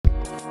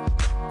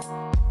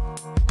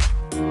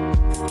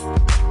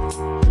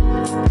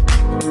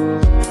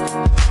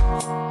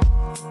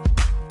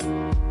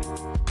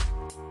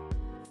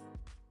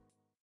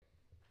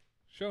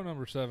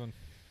Number 7.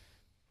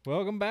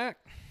 Welcome back.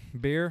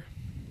 Beer,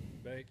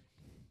 Bake.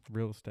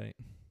 real estate.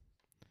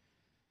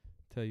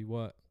 Tell you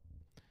what,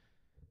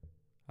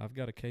 I've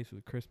got a case of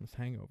the Christmas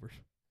hangovers.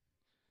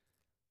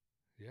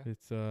 Yeah.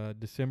 It's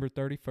December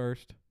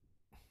 31st.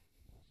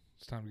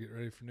 It's time to get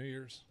ready for New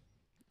Year's.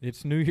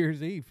 It's New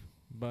Year's Eve,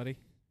 buddy.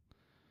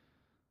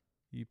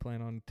 You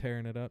plan on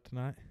tearing it up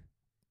tonight?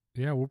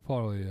 Yeah, we'll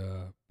probably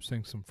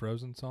sing some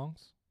Frozen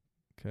songs.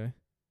 Okay.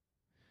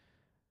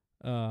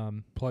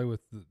 Play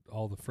with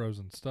all the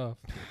Frozen stuff.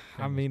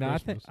 I mean, I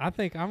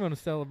think I'm going to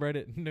celebrate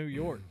it in New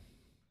York.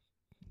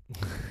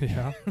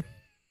 Yeah.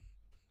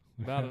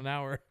 About an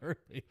hour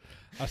early.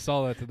 I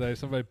saw that today.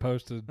 Somebody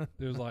posted.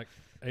 It was like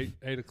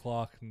 8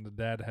 o'clock, and the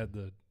dad had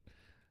the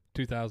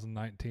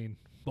 2019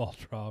 ball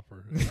drop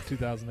or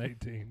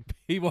 2018.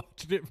 He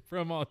watched it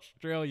from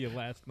Australia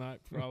last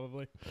night,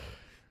 probably.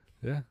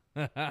 Yeah.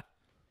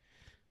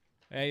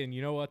 Hey, and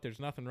you know what? There's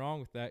nothing wrong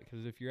with that,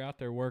 because if you're out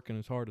there working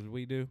as hard as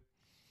we do,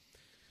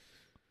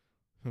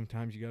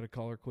 sometimes you got to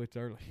call her quits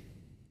early.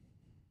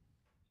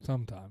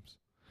 Sometimes.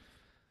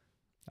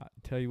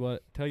 Tell you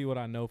what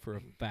I know for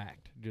a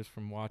fact, just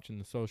from watching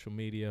the social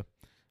media.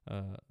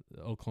 The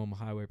Oklahoma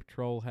Highway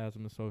Patrol has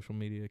them a social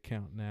media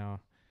account now.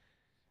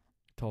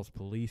 Tulsa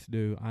Police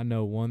do. I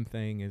know one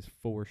thing is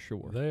for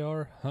sure. They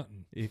are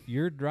hunting. If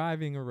you're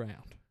driving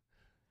around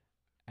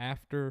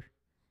after,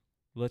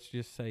 let's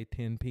just say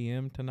 10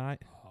 p.m.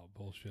 tonight. Oh,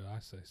 bullshit. I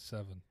say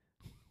 7.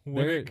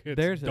 When it gets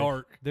there's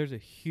dark. There's a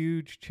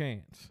huge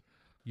chance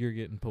you're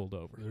getting pulled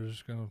over. They're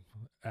just going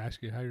to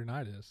ask you how your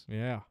night is.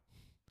 Yeah.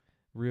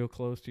 Real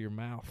close to your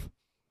mouth.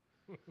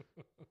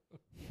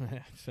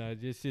 So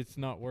it's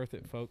not worth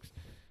it, folks.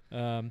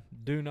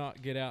 Do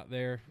not get out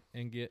there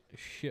and get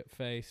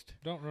shit-faced.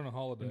 Don't run a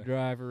holiday. And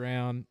drive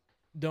around.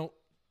 Don't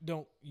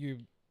you.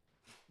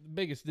 The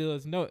biggest deal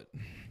is know it.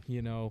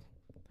 You know,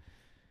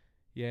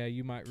 yeah,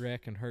 you might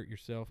wreck and hurt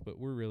yourself, but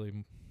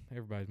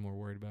everybody's more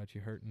worried about you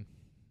hurting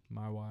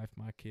my wife,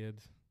 my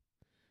kids.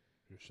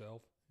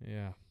 Yourself?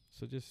 Yeah.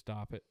 So just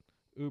stop it.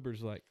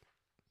 Uber's like,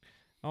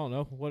 I don't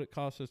know what it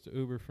costs us to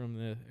Uber from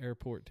the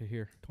airport to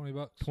here.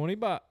 $20.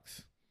 $20.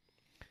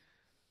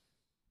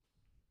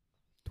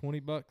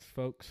 $20,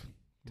 folks.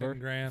 10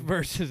 grand.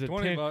 Versus a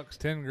 $20,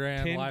 10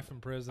 grand, 10 life in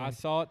prison. I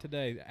saw it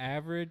today. The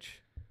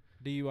average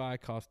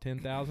DUI costs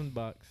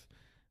 $10,000.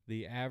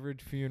 The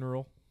average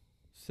funeral,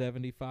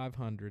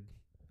 $7,500.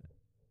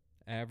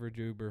 Average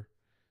Uber,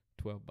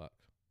 $12.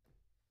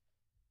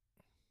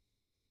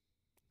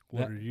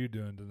 What are you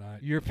doing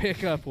tonight? Your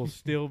pickup will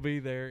still be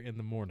there in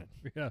the morning.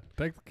 Yeah,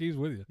 take the keys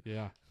with you.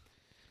 Yeah.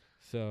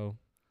 So,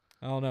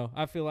 I don't know.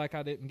 I feel like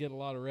I didn't get a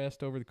lot of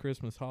rest over the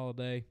Christmas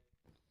holiday.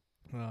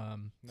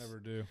 Never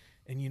do.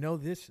 And you know,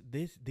 these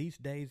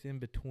days in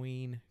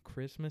between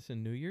Christmas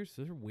and New Year's,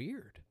 they're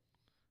weird.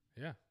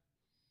 Yeah.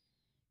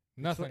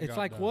 Nothing. It's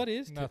like, what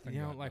is nothing?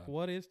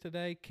 What is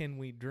today? Can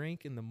we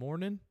drink in the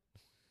morning?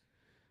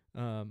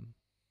 Are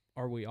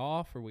we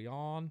off? Are we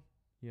on?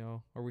 You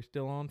know, are we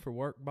still on for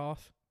work,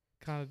 boss?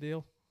 Kind of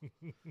deal.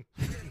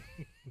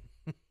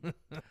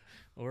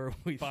 Or are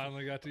we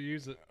finally got to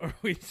use it? Or are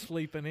we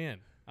sleeping in?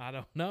 I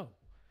don't know.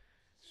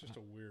 It's just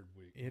a weird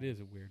week. It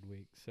is a weird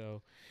week.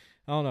 So,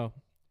 I don't know.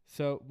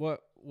 So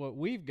what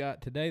we've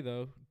got today,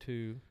 though,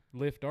 to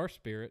lift our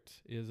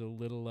spirits is a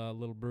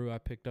little brew I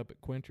picked up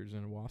at Quencher's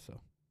in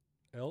Owasso.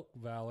 Elk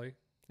Valley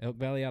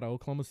out of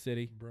Oklahoma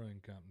City. Brewing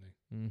Company.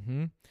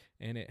 Mm-hmm.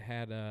 And it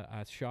had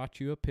I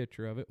shot you a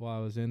picture of it while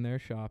I was in there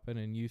shopping,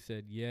 and you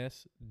said,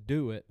 yes,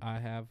 do it. I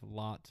have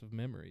lots of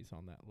memories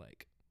on that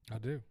lake. I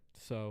do.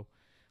 So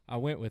I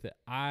went with it.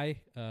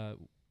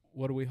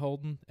 What are we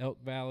holding?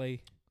 Elk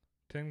Valley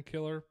 10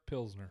 Killer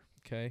Pilsner.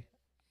 Okay.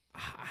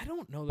 I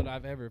don't know that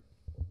I've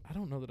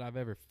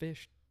ever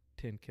fished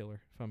 10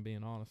 Killer, if I'm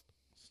being honest.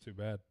 It's too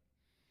bad.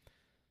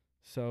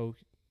 So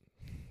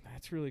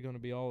that's really going to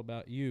be all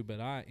about you, but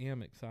I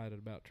am excited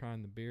about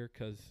trying the beer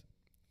because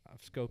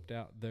I've scoped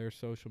out their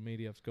social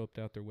media. I've scoped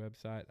out their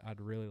website.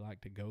 I'd really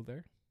like to go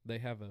there. They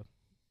have a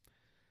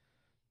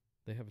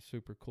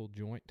super cool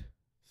joint.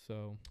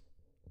 So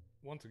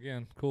once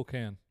again, cool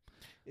can.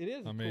 It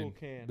is a cool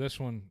can. This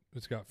one,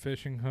 it's got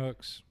fishing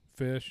hooks,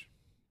 fish.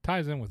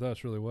 Ties in with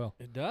us really well.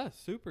 It does.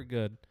 Super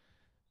good.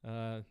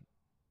 And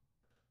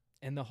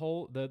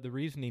the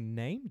reason he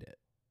named it,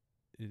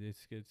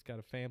 it's got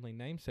a family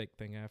namesake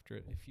thing after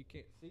it. If you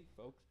can't see,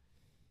 folks.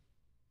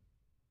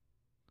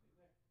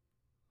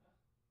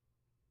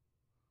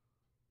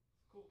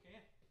 Cool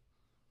can.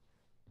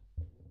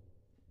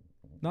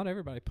 Not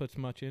everybody puts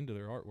much into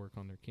their artwork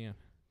on their can.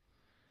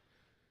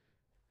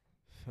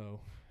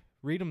 So,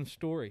 read them the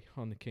story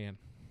on the can.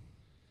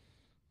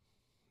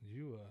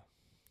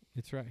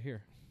 It's right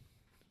here.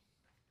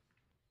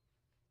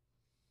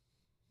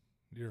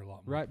 You're a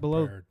lot more right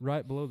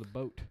prepared. below the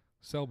boat.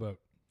 Sailboat.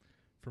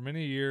 For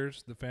many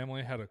years, the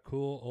family had a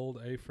cool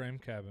old A-frame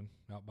cabin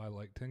out by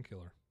Lake 10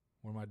 Killer,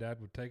 where my dad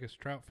would take us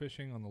trout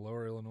fishing on the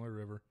lower Illinois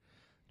River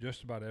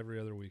just about every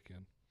other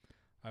weekend.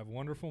 I have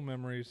wonderful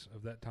memories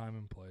of that time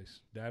and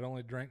place. Dad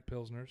only drank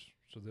Pilsners,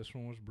 so this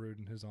one was brewed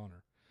in his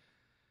honor.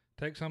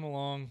 Take some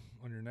along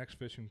on your next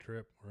fishing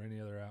trip or any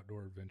other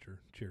outdoor adventure.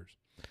 Cheers.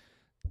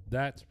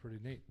 That's pretty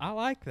neat. I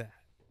like that.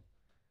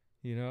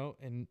 You know,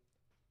 and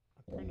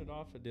I printed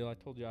off a deal. I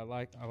told you I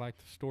like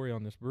the story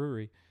on this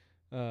brewery.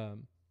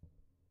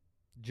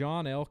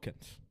 John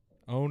Elkins,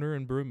 owner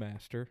and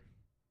brewmaster,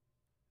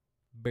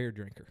 beer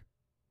drinker.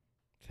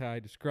 That's how he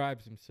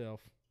describes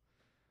himself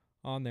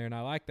on there. And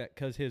I like that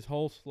because his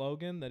whole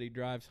slogan that he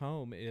drives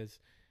home is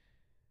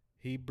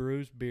he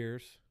brews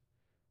beers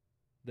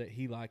that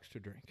he likes to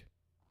drink.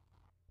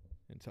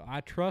 And so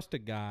I trust a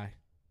guy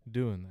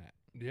doing that.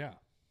 Yeah.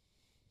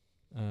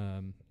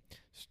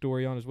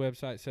 Story on his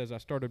website says, I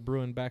started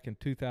brewing back in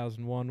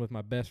 2001 with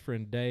my best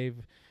friend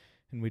Dave,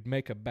 and we'd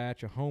make a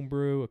batch of home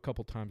brew a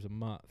couple times a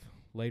month.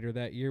 Later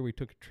that year, we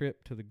took a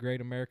trip to the Great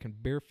American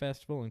Beer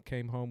Festival and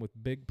came home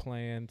with big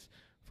plans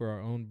for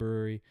our own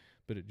brewery,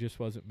 but it just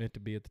wasn't meant to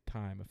be at the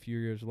time. A few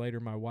years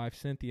later, my wife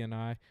Cynthia and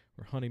I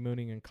were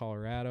honeymooning in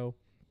Colorado,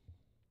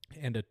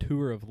 and a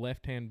tour of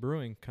Left Hand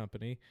Brewing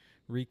Company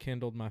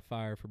rekindled my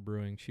fire for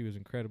brewing. She was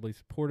incredibly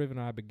supportive, and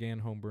I began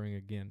home brewing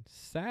again.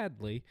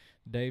 Sadly,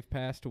 Dave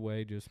passed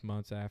away just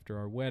months after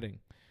our wedding.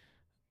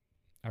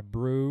 I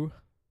brew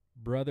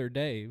Brother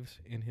Dave's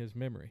in his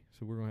memory,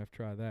 so we're going to have to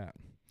try that.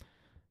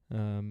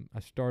 I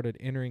started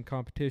entering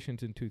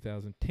competitions in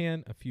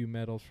 2010. A few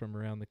medals from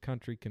around the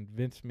country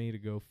convinced me to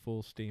go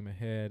full steam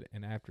ahead,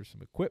 and after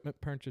some equipment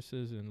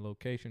purchases and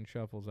location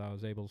shuffles, I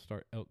was able to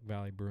start Elk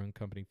Valley Brewing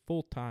Company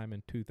full-time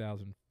in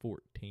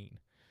 2014.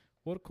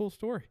 What a cool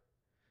story.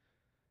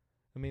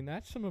 I mean,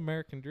 that's some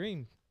American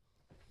dream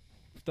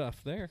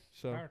stuff there.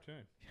 So, Power to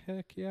him.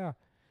 heck yeah.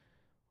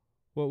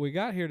 What we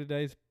got here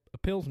today is a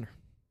Pilsner.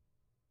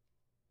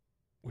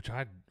 Which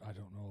I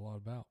don't know a lot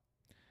about.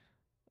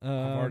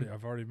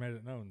 I've already made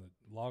it known that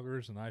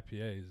lagers and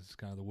IPAs is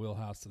kind of the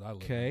wheelhouse that I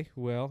live in. Okay,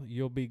 well,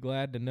 you'll be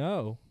glad to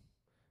know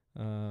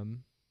a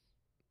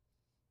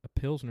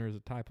Pilsner is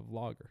a type of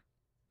lager.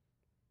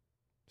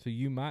 So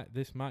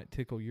this might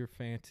tickle your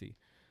fancy.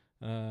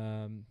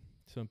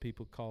 Some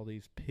people call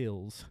these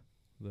pills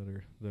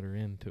that are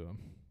into them.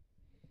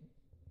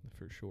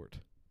 For short,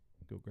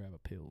 go grab a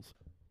pills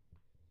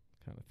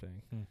kind of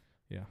thing.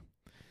 Yeah.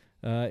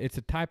 It's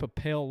a type of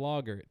pale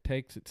lager. It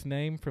takes its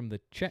name from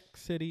the Czech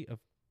city of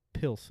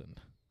Pilsen,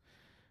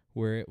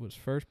 where it was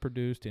first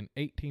produced in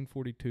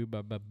 1842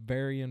 by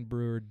Bavarian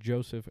brewer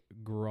Joseph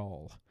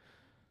Graul.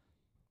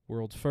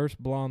 World's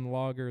first blonde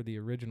lager, the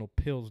original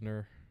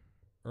Pilsner,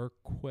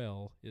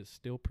 Urquell, is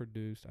still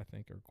produced,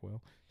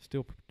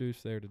 still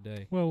produced there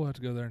today. Well, we'll have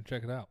to go there and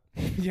check it out.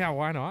 Yeah,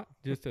 why not?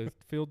 Just a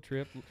field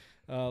trip.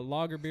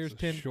 Lager beers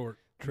It's a short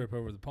trip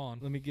over the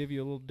pond. Let me give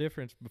you a little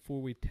difference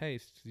before we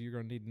taste, because you're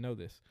going to need to know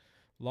this.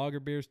 Lager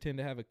beers tend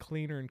to have a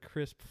cleaner and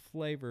crisp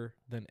flavor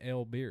than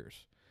ale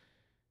beers.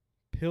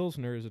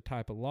 Pilsner is a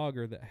type of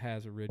lager that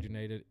has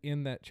originated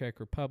in that Czech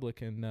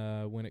Republic, and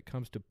when it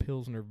comes to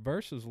Pilsner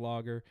versus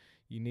lager,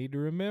 you need to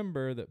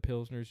remember that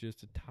Pilsner is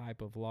just a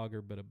type of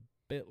lager, but a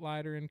bit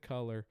lighter in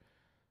color,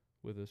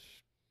 with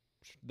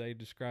they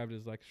described it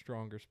as like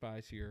stronger,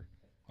 spicier.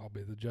 I'll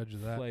be the judge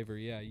of that. Flavor.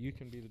 Yeah, you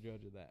can be the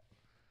judge of that.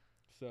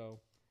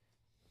 So,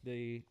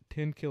 the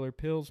 10 Killer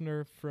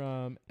Pilsner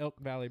from Elk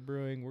Valley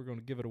Brewing, we're going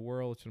to give it a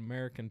whirl. It's an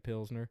American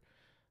Pilsner.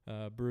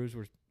 Brews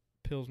were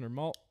Pilsner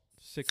malt,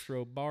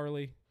 6-row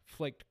barley,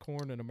 flaked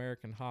corn, and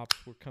American hops.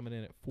 We're coming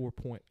in at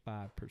 4.5%.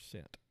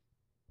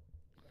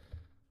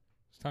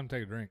 It's time to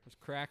take a drink. Let's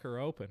crack her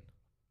open.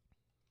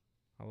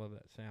 I love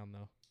that sound,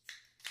 though.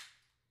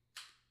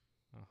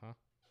 Uh-huh.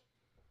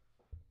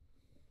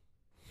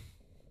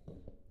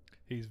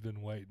 He's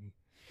been waiting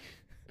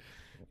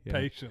Yeah.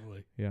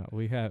 patiently. Yeah,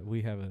 we have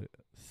a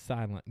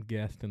silent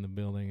guest in the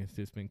building. It's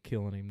just been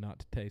killing him not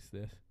to taste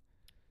this.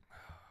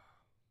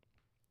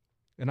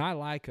 And I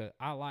like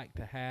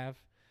to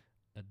have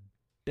a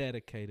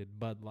dedicated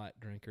Bud Light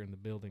drinker in the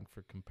building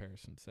for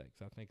comparison's sake.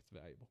 I think it's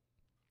valuable.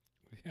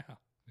 Yeah,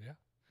 yeah.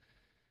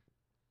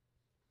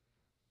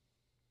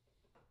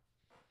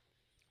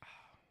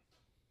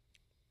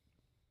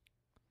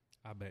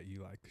 I bet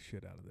you like the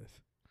shit out of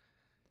this.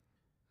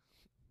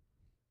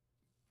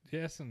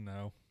 Yes and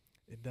no.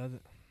 It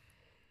doesn't.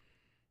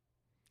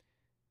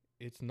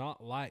 It's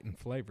not light and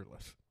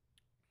flavorless.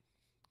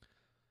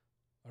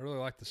 I really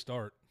like the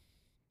start.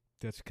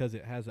 That's because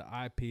it has an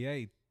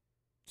IPA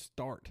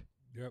start.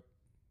 Yep.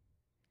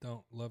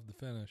 Don't love the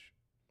finish.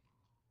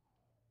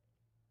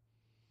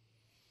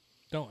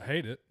 Don't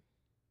hate it.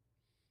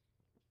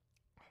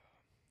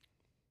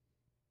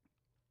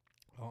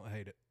 I don't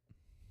hate it.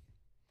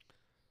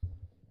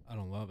 I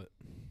don't love it.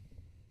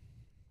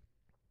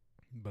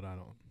 But I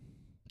don't.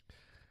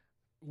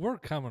 We're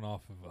coming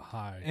off of a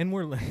high. And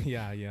we're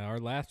yeah. Our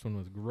last one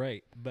was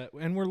great,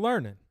 and we're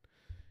learning.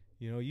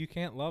 You know, you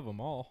can't love them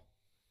all.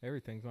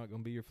 Everything's not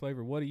going to be your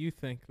flavor. What do you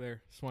think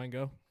there,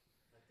 Swango?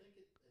 I think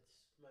it's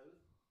smooth.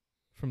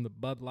 From the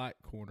Bud Light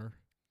corner,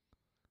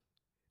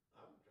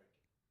 I would drink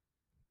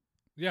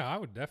it. Yeah, I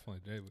would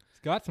definitely do it. it's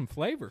got some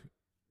flavor.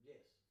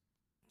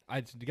 Yes.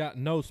 It's got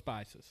no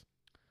spices.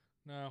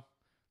 No,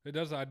 it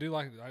does. I do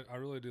like. I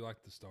really do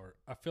like the start.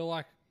 I feel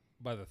like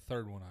by the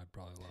third one, I'd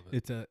probably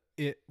love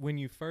it. When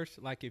you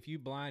first, like, if you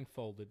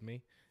blindfolded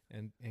me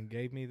and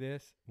gave me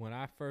this, when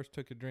I first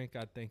took a drink,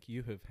 I'd think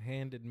you have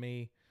handed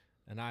me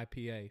an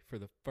IPA for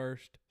the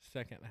first,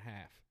 second and a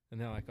half. And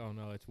they're like, oh,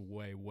 no, it's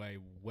way, way,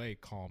 way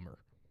calmer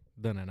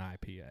than an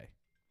IPA.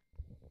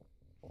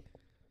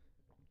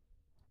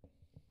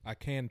 I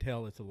can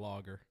tell it's a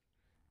lager.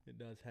 It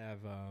does have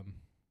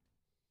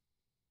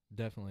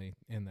definitely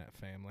in that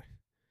family.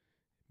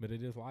 But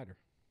it is lighter.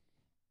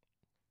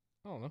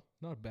 I don't know.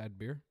 Not a bad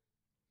beer.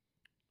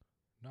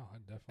 No, I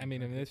definitely. I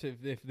mean,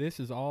 if this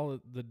is all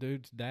the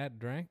dude's dad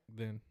drank,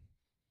 then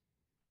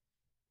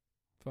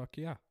fuck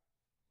yeah.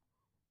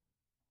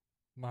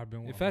 Might have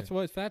been. If that's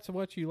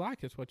what you like,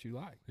 it's what you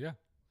like. Yeah.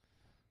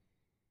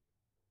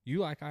 You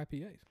like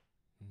IPAs.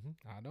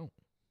 Mm-hmm. I don't.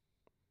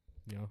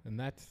 You know, and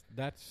that's.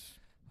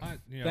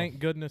 You Thank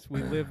goodness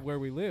we live where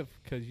we live,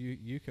 because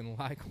you can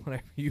like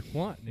whatever you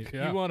want. And if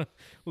Yeah. you want to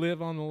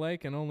live on the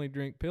lake and only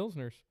drink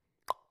Pilsners,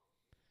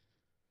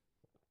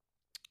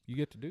 you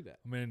get to do that.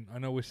 I mean, I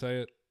know we say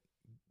it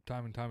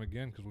time and time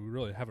again because we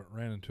really haven't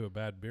ran into a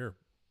bad beer.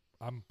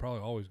 I'm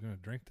probably always going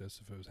to drink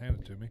this if it was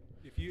handed to me.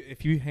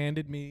 If you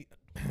handed me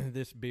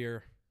this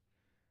beer,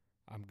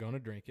 I'm gonna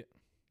drink it.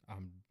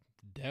 I'm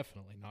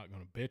definitely not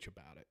gonna bitch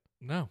about it.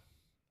 No.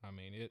 I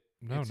mean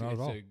Not at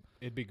all.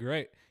 It'd be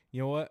great.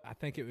 You know what? I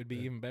think it would be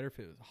even better if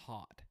it was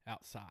hot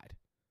outside.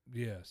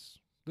 Yes.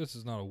 This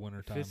is not a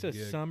wintertime If it's a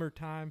gig.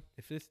 summertime,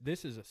 if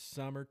this is a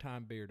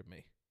summertime beer to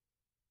me.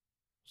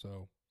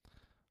 So,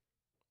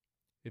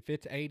 If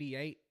it's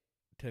 88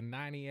 to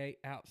 98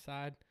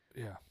 outside,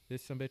 yeah.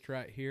 this some bitch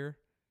right here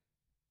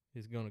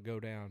is gonna go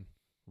down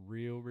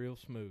real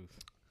smooth.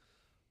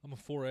 I'm a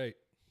 4.8.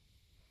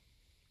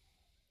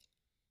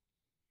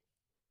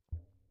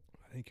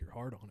 I think you're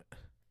hard on it.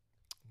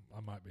 I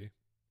might be.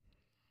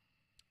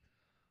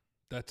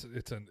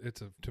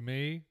 To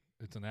me,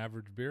 it's an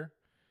average beer.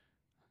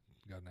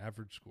 Got an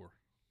average score.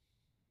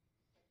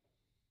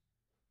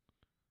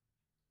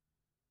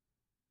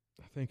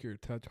 I think you're a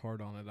touch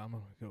hard on it. I'm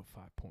gonna go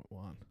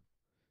 5.1,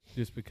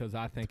 just because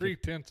I think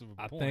 0.3 of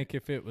a I point. think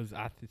if it was,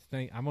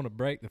 think I'm gonna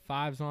break the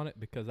fives on it,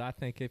 because I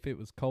think if it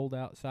was cold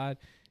outside,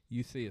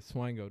 you see a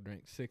Swango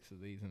drink 6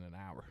 of these in an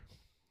hour.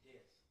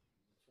 Yes.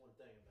 That's one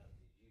thing about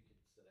these. You can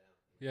sit down.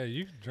 Yeah,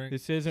 you can drink.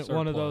 This isn't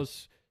one of surplus.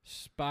 those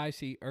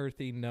spicy,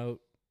 earthy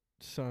note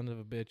son of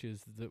a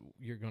bitches that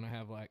you're gonna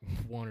have like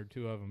one or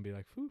two of them be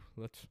like, "Whew,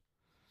 let's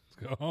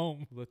Go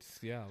home. let's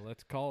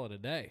call it a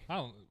day." I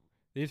don't.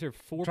 These are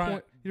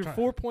Try-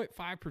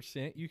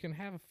 4.5%. You can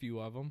have a few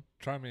of them.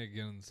 Try me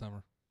again in the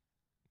summer.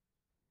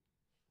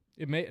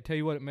 I tell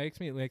you what it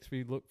makes me. It makes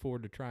me look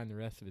forward to trying the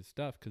rest of his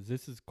stuff, because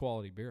this is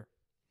quality beer.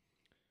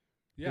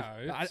 Yeah,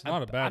 If- it's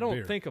not a bad I don't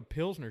beer. think a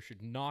Pilsner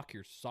should knock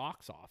your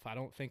socks off. I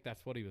don't think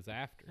that's what he was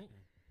after.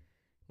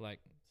 Like,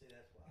 See,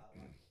 that's what I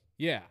like.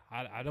 yeah,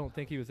 I don't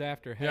think he was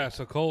after. Yeah,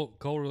 so Cole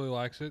really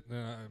likes it,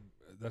 and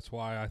that's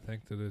why I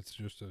think that it's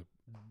just a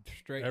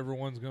straight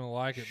everyone's gonna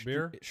like it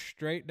beer.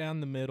 straight down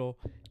the middle.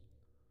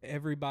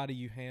 Everybody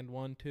you hand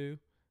one to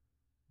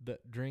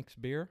that drinks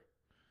beer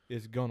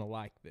is gonna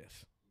like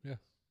this. Yeah.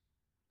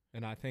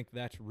 And I think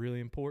that's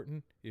really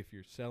important if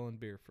you're selling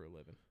beer for a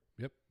living.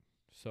 Yep.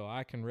 So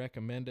I can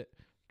recommend it.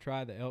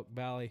 Try the Elk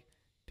Valley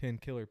 10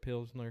 Killer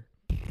Pilsner.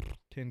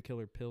 10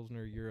 Killer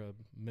Pilsner, you're a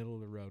middle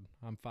of the road.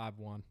 I'm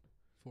 5'1".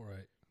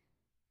 4.8.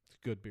 It's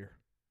good beer.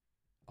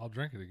 I'll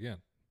drink it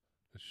again.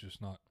 It's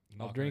just not.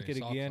 I'll knocking drink any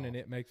it socks again, off. and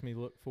it makes me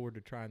look forward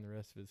to trying the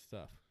rest of his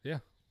stuff.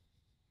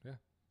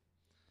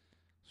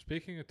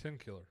 Speaking of 10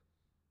 Killer,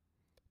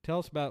 Tell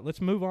us about.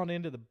 Let's move on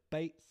into the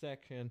bait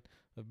section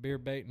of beer,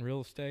 bait, and real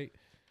estate.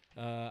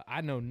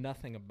 I know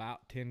nothing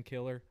about 10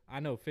 Killer. I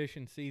know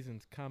fishing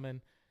season's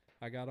coming.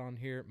 I got on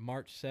here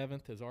March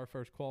 7th is our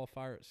first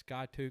qualifier at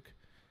Skytook.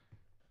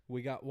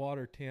 We got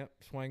water temp.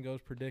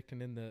 Swango's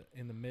predicting in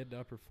the mid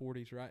to upper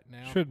 40s right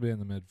now. should be in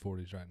the mid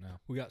 40s right now.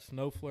 We got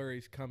snow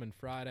flurries coming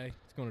Friday.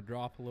 It's going to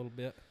drop a little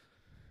bit.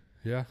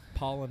 Yeah.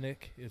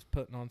 Polinick is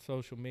putting on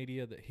social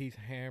media that he's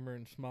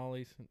hammering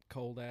smallies in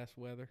cold ass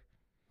weather.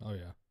 Oh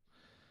yeah.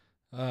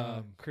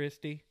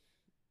 Christy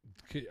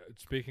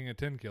Speaking of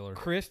 10 Killer,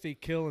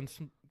 killing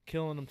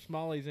them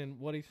smallies in,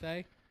 what'd he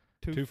say?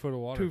 2 foot of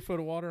water. 2 foot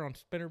of water on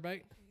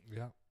spinnerbait.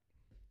 Yeah.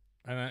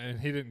 And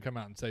he didn't come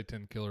out and say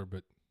 10 Killer,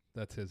 but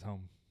that's his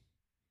home.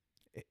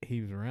 He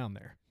was around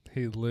there.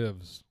 He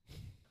lives.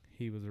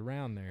 He was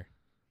around there.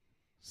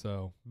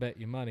 So Bet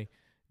you money.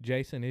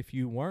 Jason, if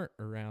you weren't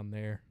around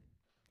there,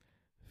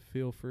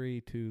 feel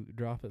free to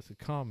drop us a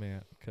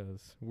comment,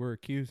 because we're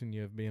accusing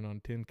you of being on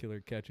 10 Killer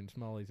catching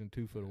smallies in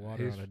 2 foot of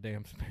water He's- on a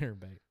damn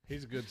spinnerbait.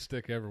 he's a good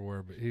stick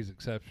everywhere, but he's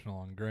exceptional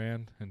on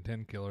Grand and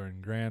 10 Killer,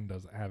 and Grand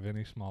doesn't have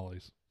any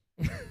smallies.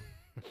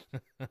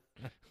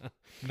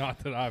 Not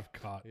that I've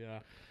caught. Yeah.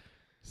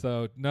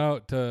 So no,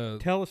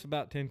 Tell us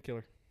about 10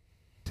 Killer.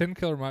 10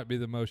 Killer might be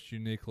the most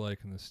unique lake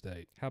in the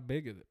state. How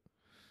big is it?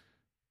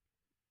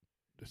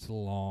 It's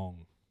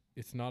long.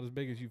 It's not as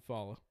big as you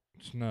follow.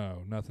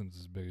 No, nothing's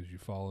as big as you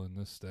follow in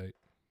this state.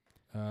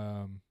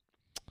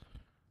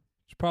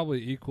 It's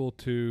probably equal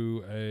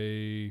to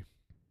a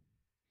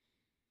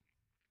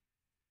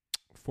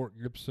Fort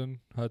Gibson,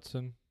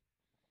 Hudson.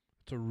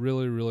 It's a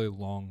really, really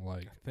long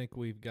lake. I think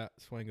we've got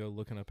Swango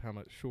looking up how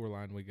much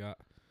shoreline we got.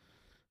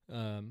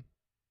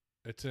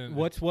 It's in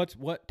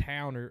What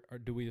town or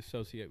do we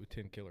associate with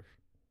Tin Killer?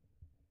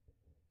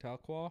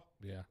 Tahlequah?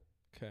 Yeah.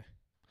 Okay.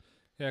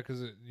 Yeah,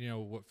 because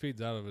what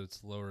feeds out of it,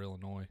 it's Lower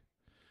Illinois.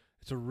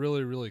 It's a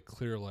really, really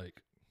clear lake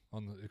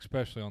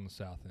especially on the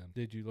south end.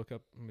 Did you look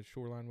up how much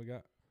shoreline we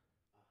got?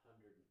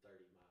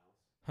 130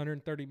 miles.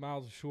 130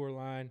 miles of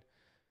shoreline,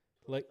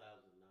 Lake-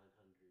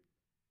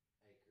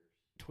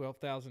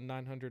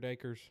 12,900 acres. 12,900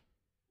 acres.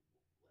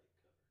 Lake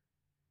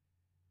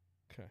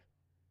cover. Okay.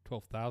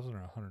 12,000 or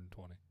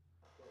 120.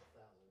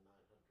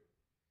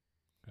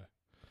 12,900.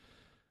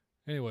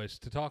 Anyways,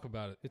 to talk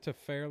about it, It's a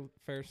fair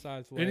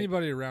sized lake.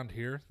 anybody around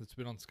here that's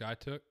been on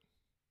Skytook,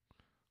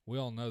 we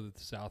all know that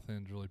the south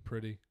end's really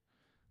pretty,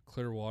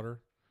 clear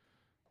water.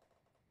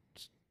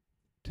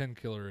 Tin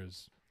Killer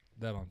is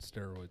that on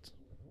steroids.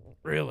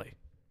 Really?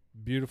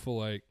 Beautiful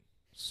lake,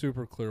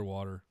 super clear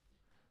water,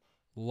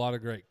 a lot of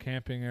great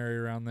camping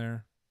area around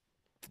there.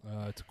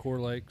 It's a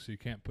core lake, so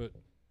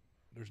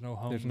there's no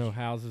homes. There's no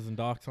houses and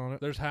docks on it?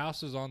 There's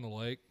houses on the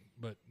lake,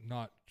 but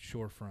not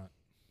shorefront.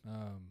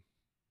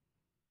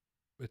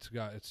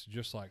 It's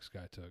just like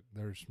Skytook.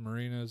 There's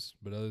marinas,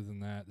 but other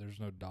than that, there's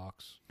no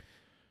docks.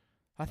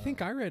 I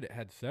think I read it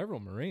had several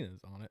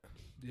marinas on it.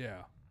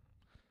 Yeah.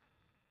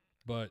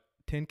 But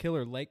Tin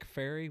Killer Lake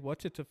Ferry.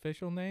 What's its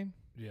official name?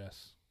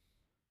 yes,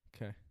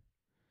 Okay.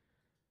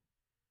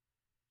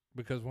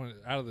 because when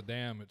out of the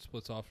dam, it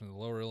splits off into the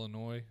Lower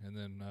Illinois, and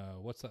then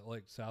what's that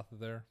lake south of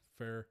there?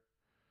 Fair.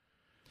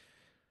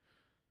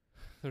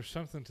 There's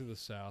something to the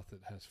south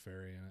that has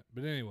ferry in it.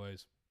 But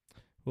anyways,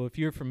 Well, if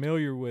you're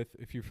familiar with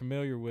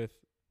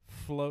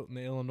floating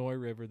the Illinois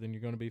River, then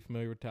you're going to be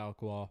familiar with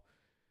Tahlequah.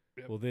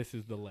 Yep. Well, this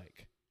is the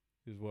lake,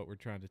 is what we're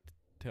trying to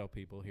tell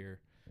people here.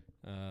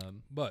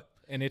 but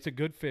And it's a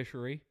good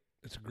fishery.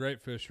 it's a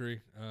great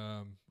fishery.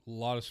 A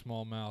lot of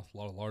smallmouth, a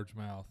lot of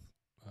largemouth.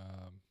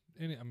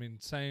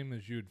 Same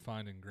as you'd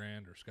find in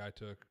Grand or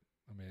Skytook.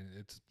 I mean,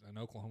 it's an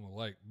Oklahoma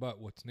lake. But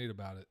what's neat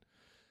about it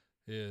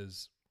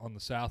is on the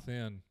south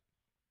end,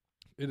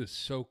 it is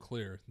so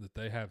clear that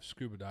they have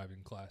scuba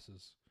diving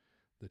classes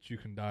that you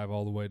can dive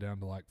all the way down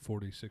to like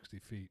 40, 60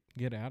 feet.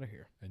 Get out of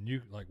here. And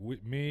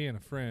me and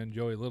a friend,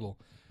 Joey Little,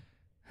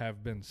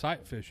 have been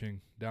sight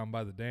fishing down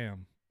by the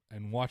dam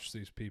and watched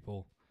these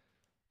people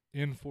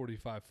in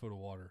 45 foot of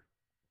water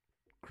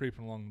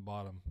creeping along the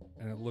bottom,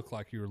 and it looked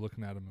like you were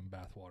looking at them in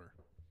bathwater.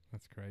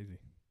 That's crazy.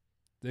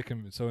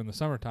 So in the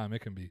summertime, it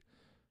can be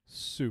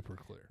super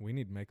clear. We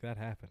need to make that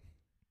happen.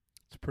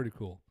 It's pretty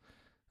cool.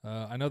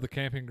 I know the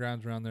camping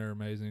grounds around there are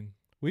amazing.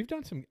 We've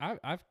done some.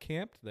 I've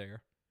camped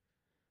there.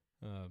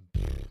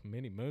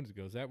 Many moons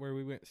ago. Is that where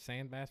we went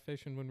sand bass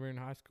fishing when we were in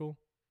high school?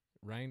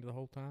 It rained the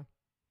whole time.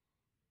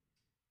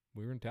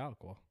 We were in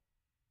Tahlequah.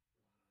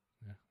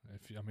 Yeah,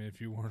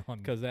 if you weren't on,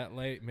 Because that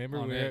lady, remember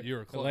on we it, had, you were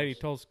the close. lady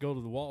told us to go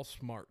to the Wall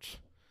Smarts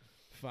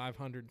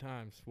 500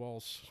 times.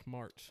 Walls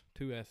Smarts,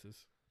 2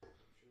 S's.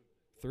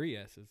 3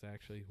 S's,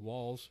 actually.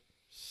 Walls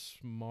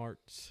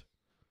Smarts.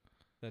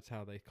 That's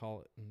how they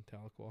call it in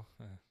Tahlequah.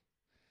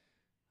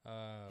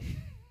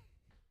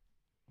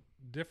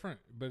 Different,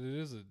 but it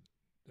is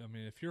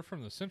if you're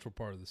from the central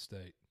part of the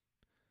state,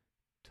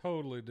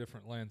 totally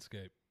different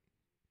landscape.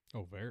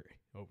 Oh, very.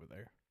 Over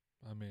there.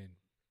 I mean,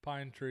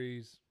 pine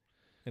trees.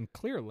 And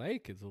Clear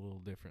Lake is a little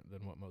different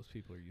than what most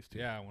people are used to.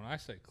 Yeah, when I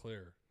say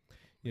clear,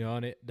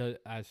 And it does,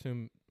 I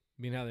assume,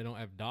 being how they don't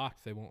have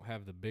docks, they won't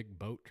have the big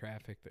boat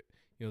traffic that,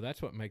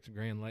 that's what makes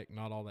Grand Lake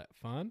not all that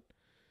fun.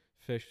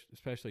 Fish,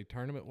 especially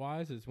tournament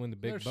wise, is when the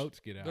big boats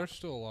get out. there's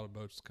still a lot of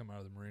boats that come out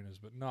of the marinas,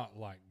 but not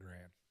like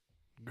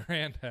Grand.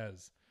 Grand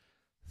has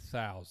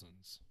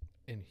thousands.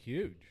 And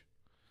huge.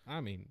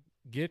 I mean,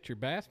 get your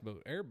bass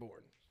boat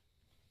airborne.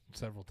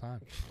 Several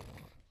times.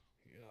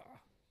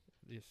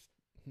 Yeah. Just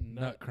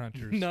Nut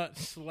crunchers. nut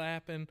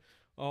slapping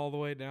all the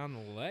way down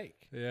the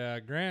lake. Yeah,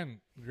 Grand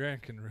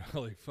can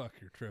really fuck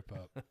your trip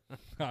up.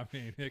 I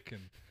mean, it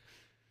can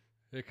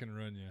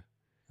run you.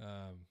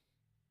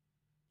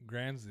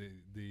 Grand's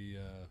the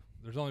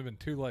there's only been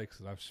 2 lakes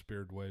that I've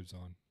speared waves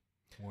on.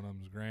 One of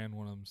them's Grand,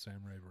 one of them's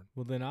Sam Rayburn.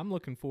 Well, then I'm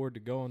looking forward to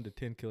going to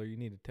Tin Killer. You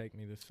need to take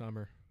me this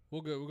summer.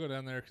 We'll go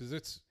down there because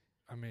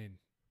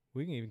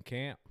We can even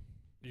camp.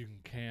 you can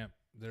camp.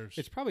 It's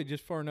It's probably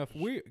just far enough.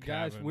 We're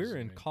cabins,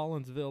 in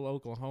Collinsville,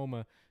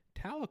 Oklahoma.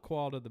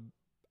 Tahlequah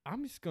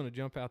I'm just going to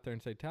jump out there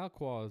and say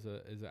Tahlequah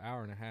is an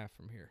hour and a half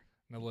from here.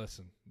 now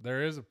listen,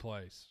 there is a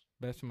place.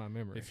 Best of my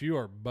memory. If you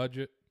are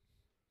budget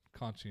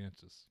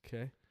conscientious,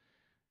 Okay.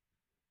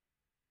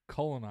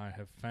 Cole and I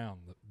have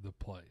found the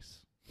place.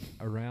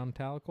 Around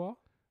Tahlequah?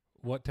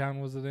 What town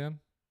was it in?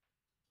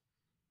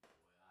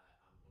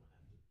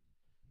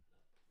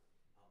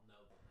 I'll know the name when I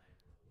look.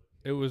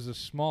 It was a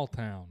small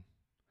town,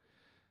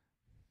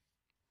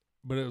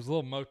 but it was a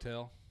little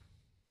motel,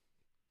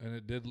 and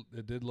it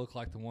did look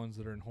like the ones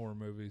that are in horror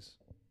movies,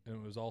 and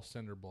it was all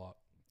cinder block.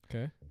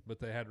 Okay. But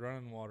they had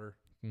running water,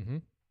 Mm-hmm.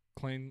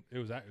 clean. It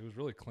was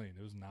really clean.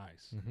 It was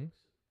nice. Mm-hmm.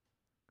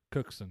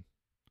 Cookson.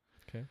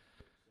 Okay.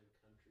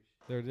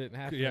 There didn't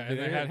have Yeah, to and be,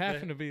 they there had-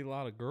 happened to be a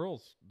lot of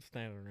girls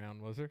standing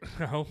around, was there?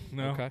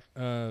 No. Okay.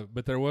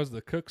 But there was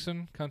the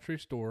Cookson Country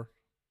Store.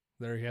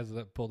 There he has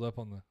it pulled up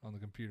on the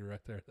computer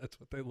right there. That's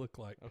what they look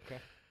like. Okay.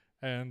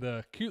 And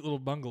cute little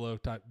bungalow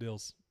type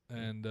deals.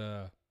 And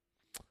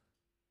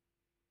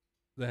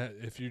they had,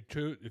 if you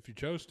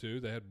chose to,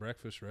 they had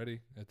breakfast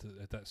ready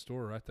at that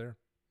store right there.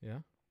 Yeah.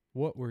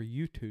 What were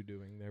you two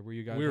doing there? Were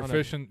you guys We were on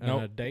fishing. on No,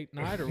 a date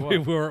night or we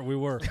what? were.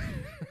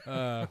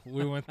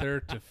 We went there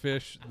to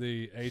fish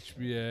the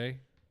HBA,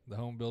 the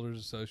Home Builders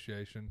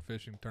Association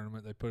fishing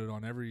tournament. They put it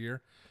on every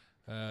year,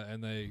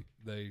 and they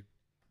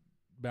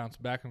bounce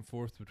back and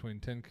forth between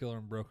 10 Killer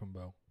and Broken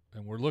Bow.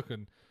 And we're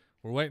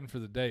waiting for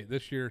the date.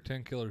 This year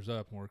 10 Killer's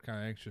up, and we're kind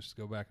of anxious to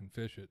go back and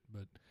fish it.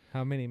 But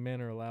How many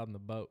men are allowed in the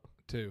boat?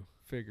 2.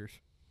 Figures.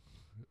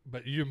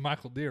 But you and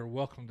Michael D are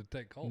welcome to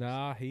take calls.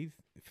 Nah,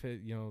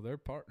 they're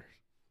partners.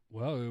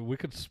 Well, we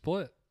could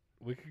split.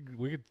 We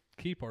could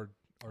keep our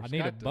I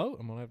need a Skytook. boat.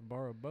 I'm gonna have to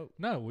borrow a boat.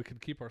 No, we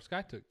could keep our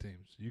Skytook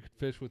teams. You could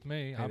fish with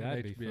me. Hey, I'm an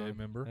that'd be HBA fun.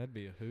 member. That'd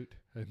be a hoot.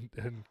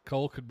 And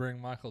Cole could bring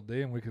Michael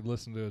D, and we could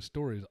listen to his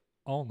stories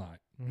all night.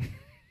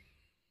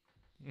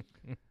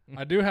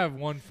 I do have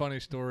one funny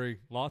story.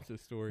 Lots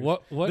of stories.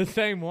 What? The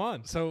same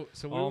one. So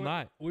we all went,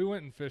 night. We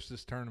went and fished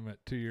this tournament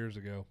 2 years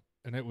ago,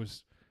 and it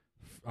was,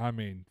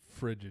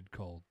 frigid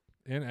cold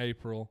in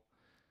April,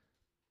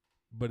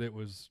 but it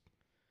was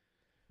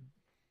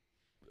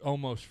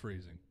almost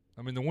freezing.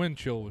 I mean, the wind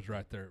chill was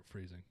right there at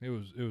freezing. It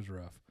was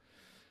rough.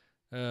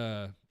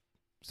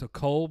 So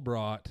Cole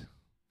brought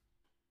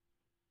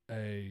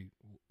a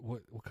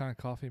what kind of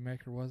coffee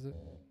maker was it?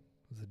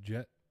 Was it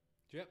Jet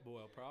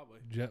Boil, probably.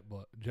 Jet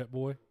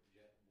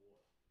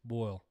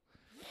Boil.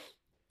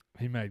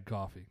 He made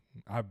coffee.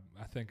 I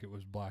think it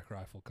was Black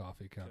Rifle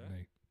Coffee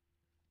Company.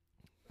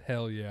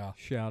 Hell yeah.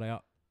 Shout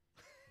out.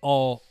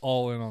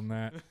 All in on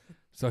that.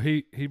 So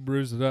he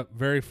brews it up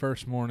very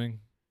first morning.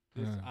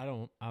 I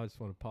just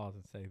want to pause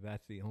and say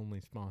that's the only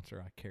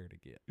sponsor I care to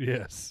get.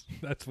 Yes.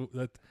 That's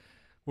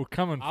we're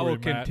coming for I will you,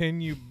 Matt.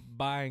 continue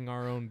buying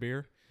our own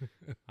beer.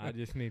 I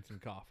just need some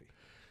coffee.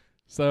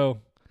 So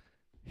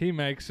he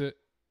makes it.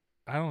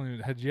 I don't even.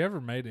 Had you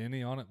ever made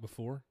any on it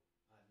before?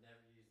 I've never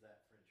used that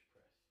French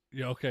press.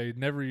 Yeah. Okay.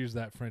 Never used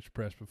that French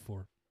press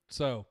before.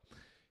 So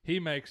he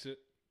makes it.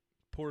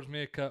 Pours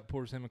me a cup.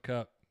 Pours him a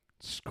cup.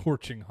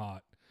 Scorching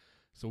hot.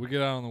 So we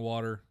get out on the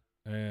water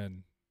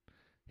and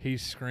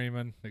he's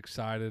screaming,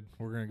 excited.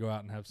 We're gonna go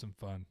out and have some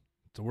fun.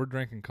 So we're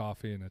drinking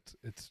coffee and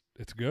it's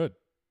good.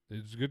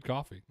 It's good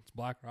coffee. It's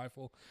Black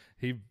Rifle.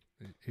 He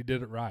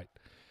did it right.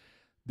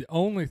 The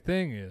only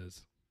thing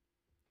is,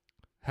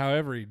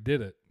 however he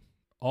did it,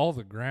 all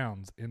the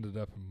grounds ended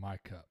up in my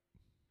cup.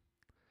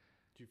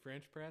 Did you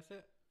French press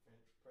it?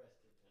 French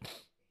pressed it, and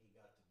he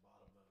got to the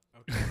bottom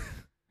of it. Okay.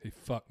 He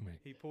fucked me.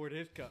 He poured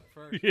his cup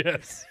first.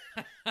 Yes.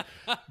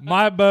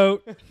 My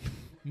boat,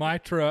 my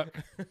truck,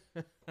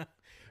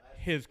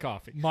 His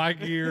coffee. my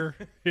gear,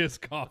 his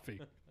coffee.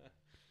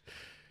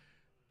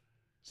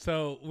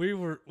 So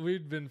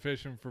we'd been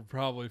fishing for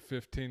probably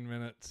 15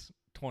 minutes,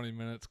 20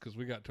 minutes because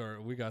we got there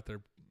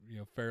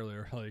fairly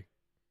early,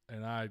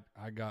 and I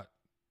got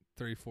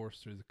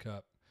 3/4 through the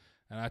cup,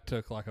 and I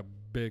took like a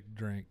big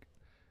drink,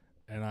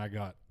 and I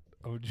got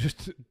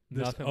just this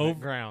Nothing but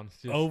grounds.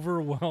 Just,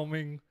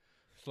 overwhelming.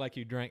 it's like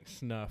you drank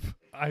snuff.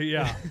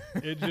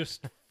 It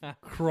just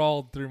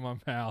crawled through my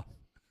mouth.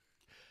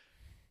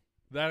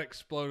 That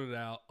exploded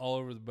out all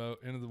over the boat,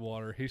 into the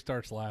water. He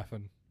starts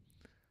laughing.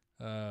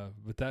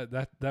 But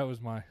that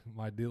was my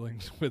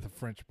dealings with a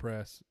French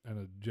press and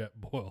a Jet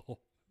Boil.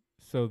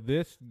 So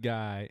this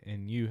guy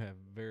and you have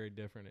very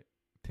different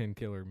 10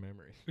 Killer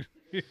memories.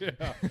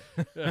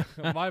 Yeah.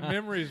 My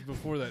memories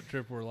before that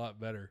trip were a lot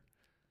better.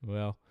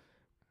 Well,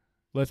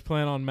 let's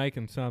plan on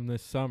making some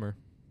this summer.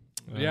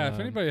 Yeah, if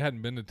anybody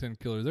hadn't been to 10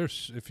 Killer,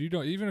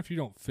 even if you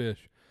don't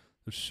fish,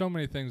 there's so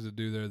many things to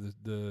do there.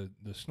 The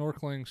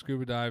snorkeling,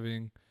 scuba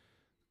diving,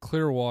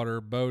 clear water,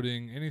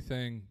 boating,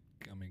 anything,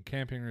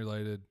 camping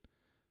related.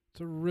 It's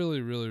a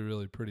really, really,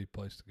 really pretty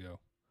place to go.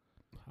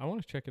 I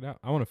want to check it out.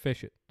 I want to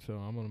fish it, so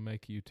I'm going to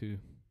make you two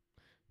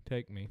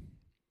take me.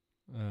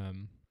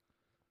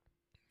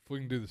 If we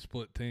can do the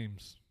split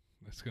teams,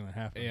 it's going to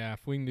happen. Yeah,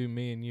 if we can do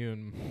me and you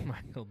and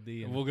Michael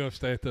D. And we'll go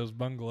stay at those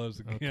bungalows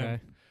again. Okay.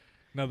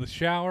 Now, the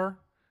shower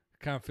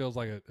kind of feels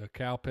like a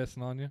cow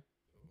pissing on you.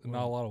 Not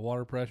a Well, lot of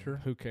water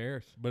pressure, Who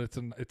cares? but it's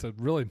a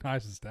really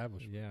nice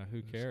establishment. Yeah, who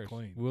It's cares?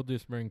 clean. We'll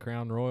just bring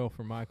Crown Royal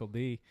for Michael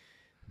D.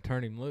 and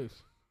turn him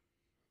loose.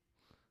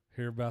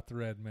 Hear about the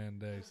Red Man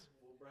days.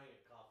 We'll bring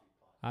a coffee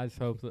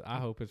pot. I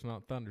hope it's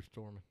not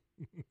thunderstorming.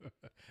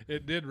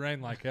 It did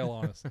rain like hell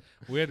on us.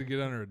 We had to get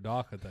under a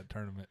dock at that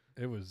tournament.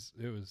 That was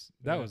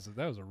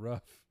a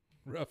rough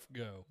go. For an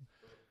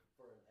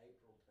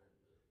April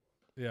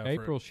tournament. Yeah,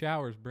 April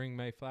showers bring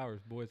May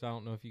flowers, boys. I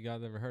don't know if you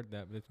guys ever heard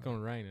that, but it's going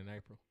to rain in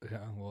April.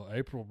 Well,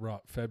 April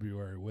brought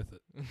February with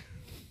it.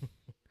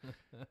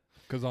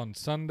 Because on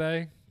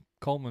Sunday,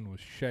 Coleman was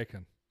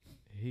shaking.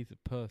 He's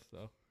a puss,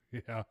 though.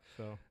 Yeah,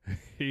 So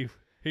he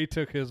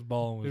took his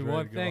ball and was the ready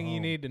one to go thing you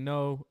home. need to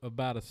know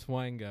about a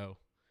Swango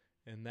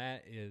and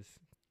that is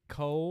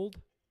cold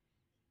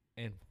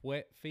and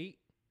wet feet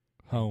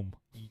Home.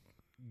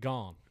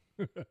 gone.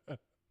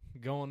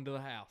 Going to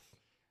the house.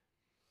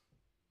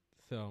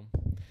 So,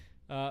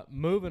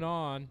 moving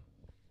on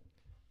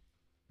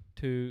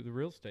to the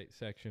real estate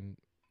section.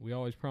 We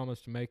always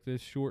promise to make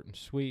this short and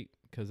sweet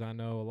because I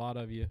know a lot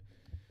of you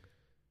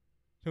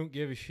don't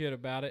give a shit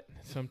about it.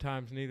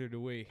 Sometimes neither do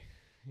we.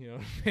 You know,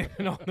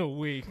 depending on the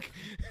week.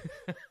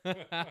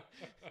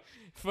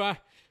 If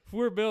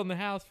we're building the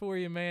house for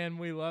you, man,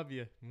 we love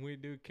you. We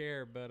do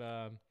care.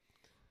 But,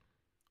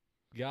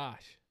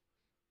 gosh.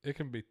 It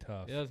can be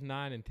tough. It was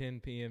 9 and 10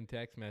 p.m.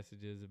 text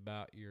messages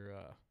about your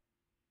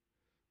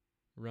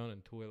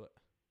running toilet.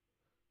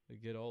 They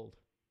get old.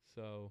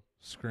 So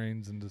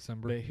Screens in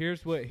December. but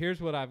here's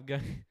what I've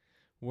got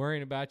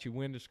worrying about your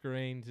window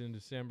screens in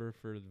December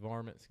for the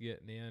varmints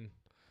getting in,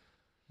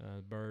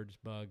 birds,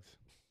 bugs,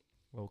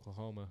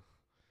 Oklahoma.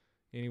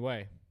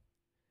 Anyway,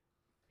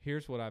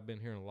 here's what I've been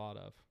hearing a lot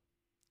of,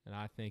 and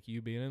I think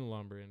you being in the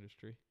lumber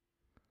industry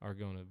are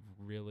going to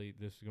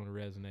this is going to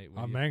resonate with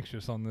I'm you.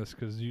 anxious on this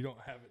because you don't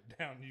have it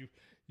down.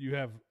 You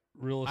have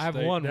real I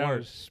estate have one down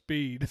word. as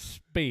speed.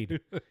 Speed,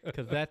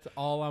 because that's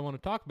all I want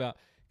to talk about.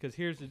 Because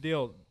here's the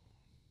deal.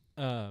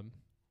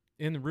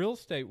 In the real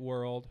estate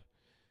world,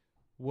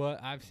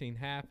 what I've seen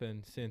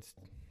happen since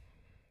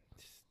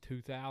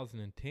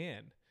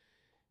 2010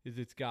 is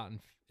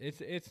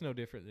it's no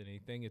different than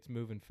anything. It's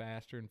moving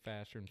faster and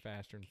faster and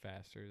faster and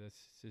faster.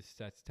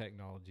 That's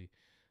technology.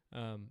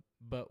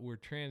 But we're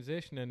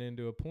transitioning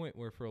into a point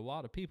where for a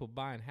lot of people,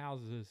 buying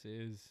houses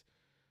is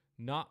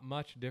not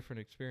much different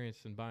experience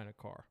than buying a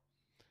car.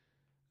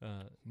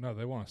 No,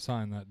 they want to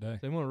sign that day.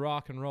 They want to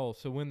rock and roll.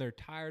 So when they're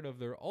tired of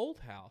their old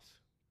house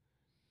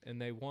and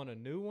they want a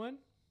new one,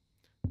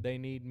 they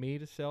need me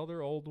to sell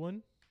their old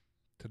one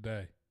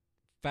Today.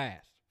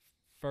 fast.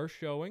 First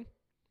showing,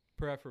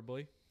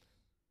 preferably,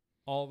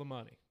 all the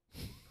money.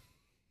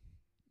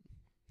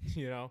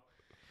 You know,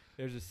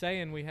 there's a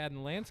saying we had in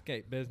the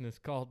landscape business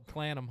called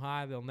plant 'em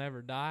high, they'll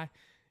never die.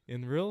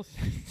 In the real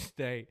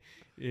estate,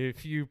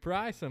 if you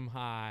price them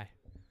high,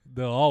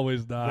 They'll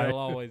always die. they'll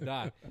always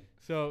die.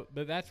 So,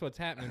 but that's what's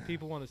happening.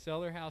 People want to sell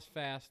their house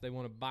fast. They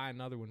want to buy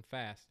another one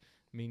fast.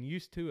 I mean,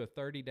 used to a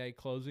 30-day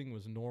closing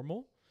was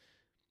normal.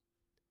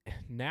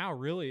 Now,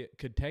 really, it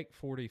could take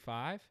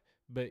 45.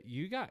 But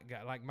you got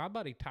like my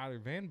buddy Tyler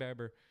Van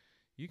Beber,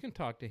 you can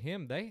talk to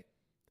him.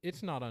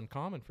 It's not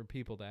uncommon for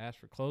people to ask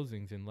for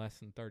closings in less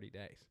than 30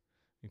 days.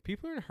 I mean,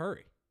 people are in a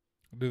hurry.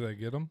 Do they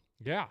get them?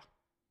 Yeah.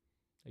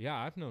 Yeah,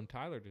 I've known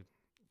Tyler to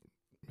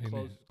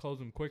close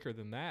them quicker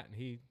than that. And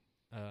he...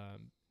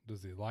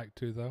 Does he like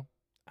to, though?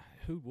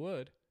 who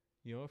would?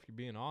 You know, if you're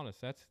being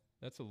honest,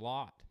 that's a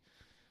lot.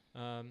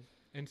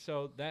 And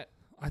so that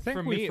I think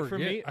for we me- forget. for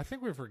me- I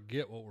think we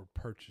forget what we're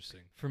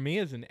purchasing. for me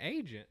as an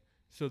agent,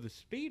 so the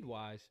speed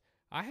wise,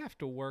 I have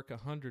to work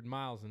 100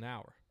 miles an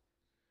hour.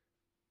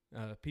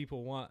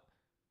 People want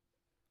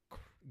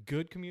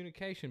good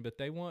communication, but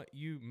they want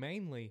you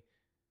mainly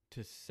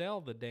to sell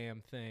the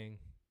damn thing.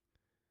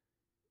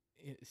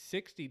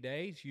 60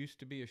 days used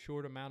to be a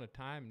short amount of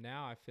time.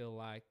 Now I feel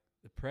like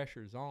the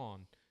pressure's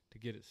on to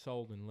get it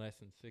sold in less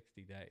than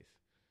 60 days.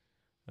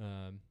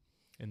 And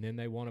then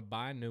they want to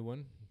buy a new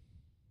one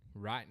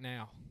right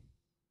now.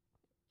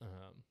 You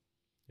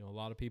know, a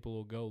lot of people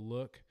will go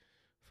look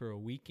for a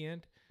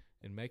weekend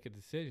and make a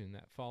decision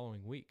that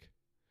following week.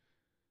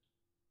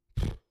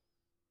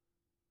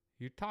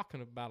 You're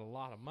talking about a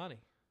lot of money.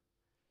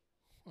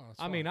 Well, that's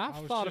I what mean, I I've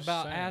was thought just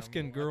about saying,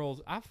 asking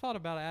girls. I've thought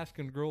about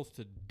asking girls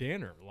to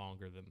dinner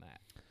longer than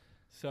that.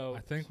 So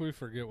I think we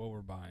forget what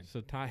we're buying.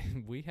 So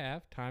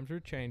times are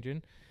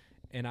changing,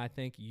 and I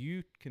think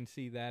you can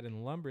see that in the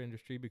lumber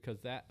industry because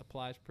that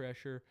applies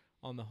pressure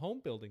on the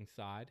home building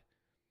side.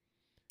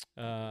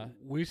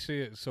 We see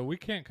it, so we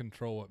can't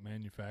control what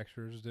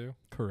manufacturers do,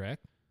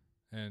 Correct.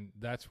 and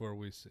that's where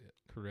we see it.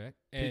 Correct.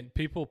 And And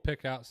people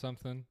pick out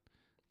something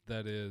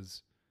that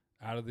is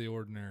out of the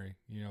ordinary.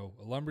 You know,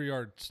 a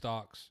lumberyard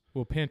stocks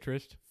well,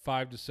 Pinterest,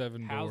 5 to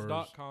 7 doors.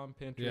 house.com,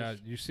 Pinterest. Yeah,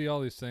 you see all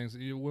these things.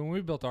 When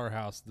we built our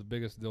house, the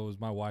biggest deal was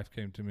my wife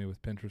came to me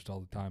with Pinterest all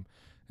the time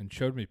and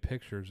showed me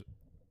pictures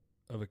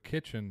of a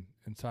kitchen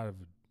inside of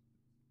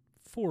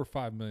a $4 or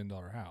 $5 million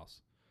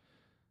house.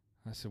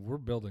 I said, "We're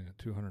building a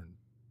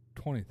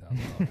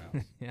 $220,000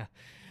 house."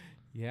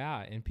 Yeah,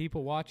 and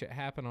people watch it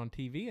happen on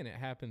TV, and it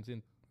happens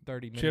in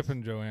 30 minutes. Chip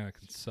and Joanna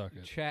can suck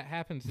it. Chat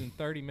happens in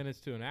 30 minutes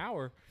to an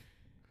hour.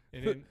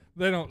 And then,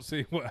 They don't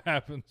see what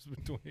happens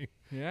between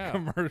yeah,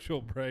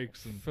 commercial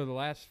breaks, and for the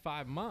last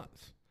 5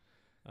 months.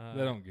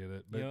 they don't get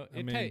it. But You know,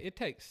 I mean, it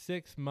takes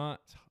 6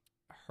 months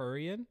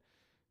hurrying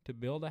to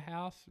build a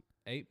house.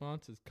 8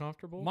 months is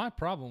comfortable. my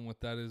problem with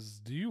that is,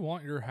 do you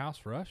want your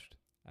house rushed?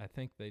 I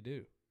think they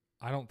do.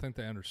 I don't think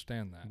they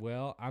understand that.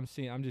 Well, I'm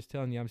just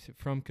telling you,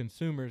 from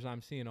consumers,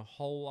 I'm seeing a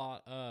whole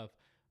lot of,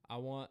 I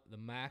want the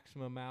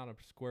maximum amount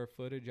of square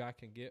footage I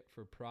can get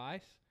for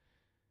price,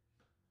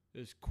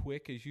 as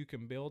quick as you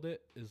can build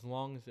it, as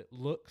long as it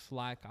looks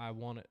like I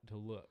want it to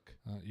look.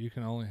 You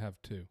can only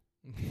have 2.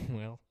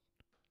 Well,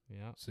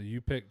 Yeah. So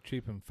you pick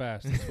cheap and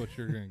fast. That's what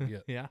you're going to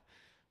get. Yeah.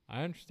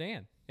 I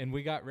understand. And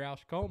we got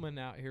Roush Coleman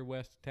out here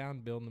west of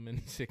town building them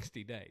in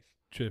 60 days.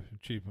 Cheap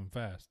and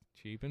fast.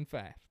 Cheap and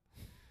fast.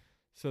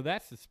 So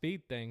that's the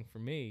speed thing for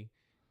me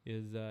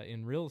is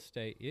in real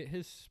estate, it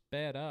has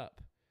sped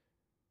up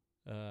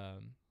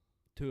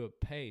to a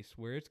pace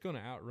where it's going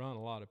to outrun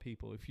a lot of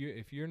people.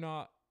 If you're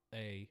not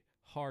a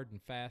hard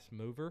and fast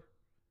mover,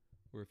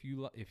 or if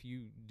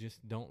you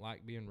just don't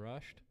like being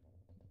rushed,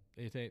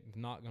 it's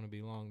not going to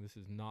be long. This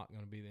is not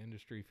going to be the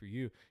industry for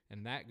you.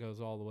 And that goes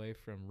all the way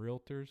from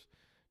realtors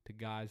to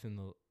guys in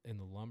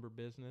the lumber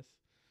business,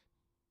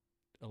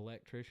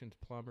 electricians,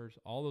 plumbers.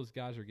 All those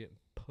guys are getting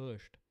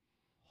pushed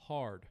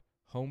hard.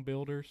 Home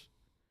builders.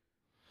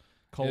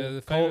 Cole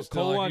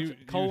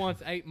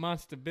wants 8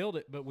 months to build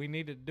it, but we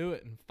need to do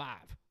it in 5.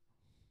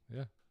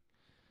 Yeah.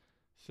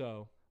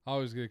 So I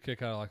always get a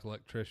kick out of like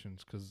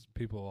electricians because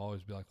people will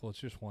always be like, well, it's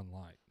just one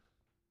light.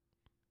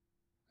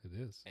 It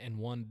is. and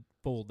one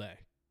full day.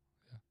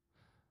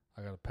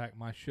 I got to pack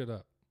my shit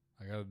up.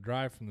 I got to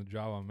drive from the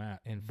job I'm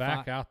at And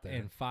back out there.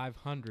 And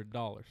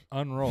 $500.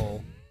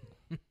 Unroll.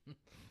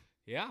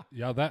 Yeah.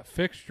 Yeah, that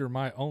fixture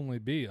might only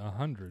be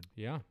 100,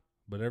 Yeah.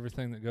 but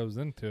everything that goes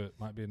into it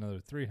might be another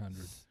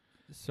 300.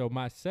 So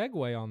my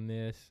segue on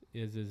this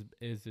is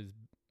as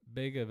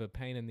big of a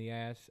pain in the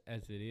ass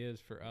as it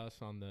is for us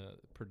on the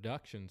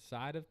production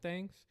side of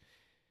things.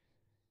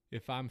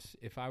 If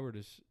I were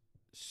to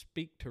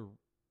speak to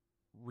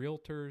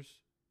realtors,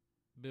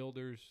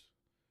 builders,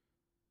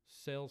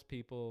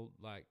 salespeople,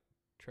 like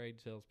trade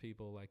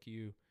salespeople like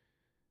you,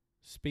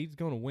 speed's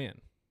going to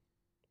win.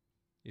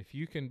 If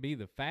you can be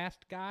the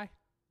fast guy,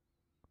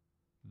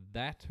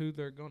 that's who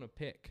they're going to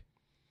pick.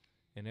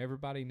 And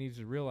everybody needs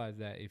to realize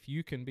that. If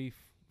you can be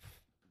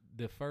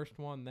the first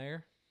one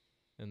there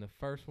and the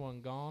first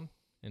one gone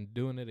and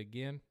doing it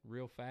again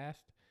real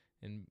fast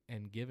and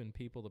giving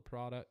people the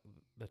product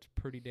that's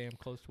pretty damn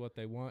close to what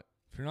they want,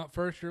 If you're not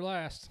first, you're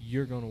last.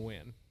 you're going to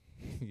win.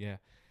 Yeah.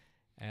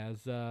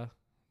 As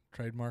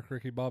Trademark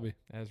Ricky Bobby.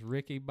 as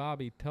Ricky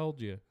Bobby told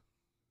you,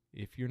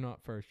 if you're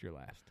not first, you're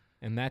last.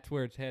 And that's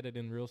where it's headed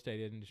in the real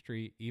estate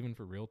industry, even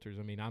for realtors.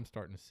 I mean, I'm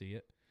starting to see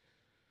it.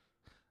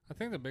 I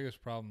think the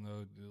biggest problem,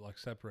 though, like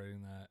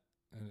separating that,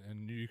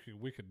 and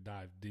we could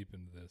dive deep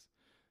into this,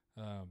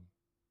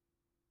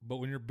 but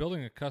when you're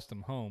building a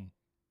custom home,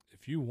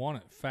 if you want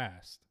it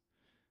fast,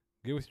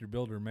 get with your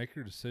builder, make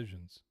your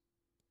decisions,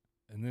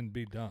 and then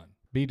be done.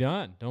 Be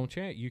done. Don't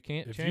change. You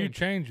can't If change. you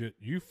change it,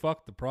 you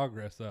fuck the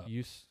progress up.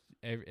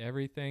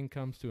 Everything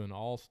comes to an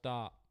all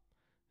stop.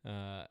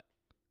 And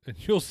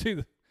you'll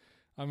see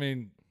I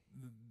mean,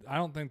 I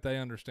don't think they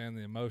understand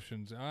the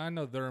emotions. I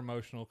know they're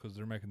emotional because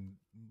they're making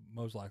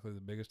most likely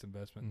the biggest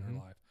investment in Mhm.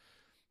 their life.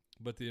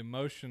 But the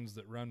emotions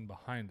that run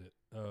behind it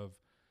of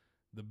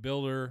the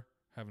builder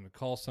having to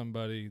call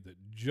somebody that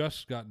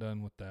just got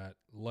done with that,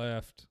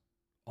 left,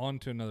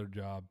 onto another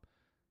job,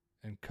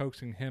 and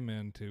coaxing him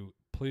into,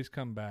 please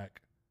come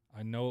back.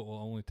 I know it will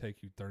only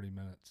take you 30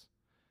 minutes,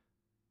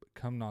 but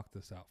come knock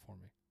this out for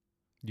me.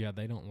 Yeah,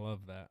 they don't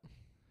love that.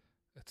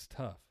 It's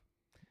tough.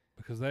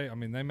 Because they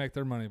make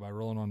their money by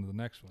rolling on to the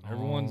next one.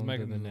 Everyone's On to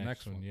making the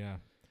next one. Yeah.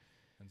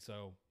 And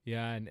so,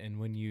 Yeah, and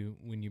when you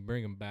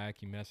bring them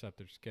back, you mess up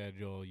their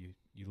schedule. You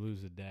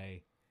lose a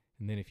day,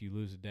 and then if you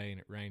lose a day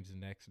and it rains the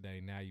next day,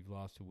 now you've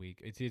lost a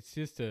week. It's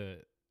just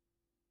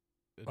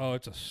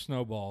it's a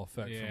snowball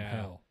effect from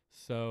hell.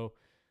 So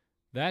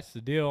that's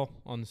the deal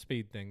on the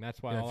speed thing.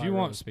 That's why Yeah, if you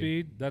want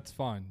speed, that's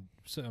fine.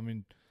 So,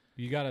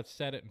 you got to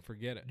set it and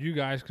forget it. you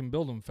guys can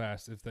build them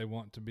fast if they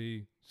want to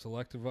be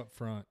selective up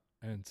front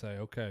and say,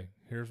 okay,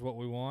 here's what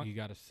we want. You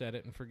got to set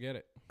it and forget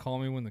it. Call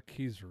me when the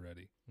keys are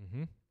ready.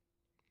 Mm-hmm.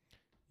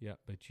 Yeah,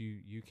 but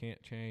you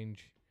can't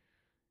change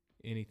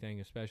anything,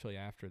 especially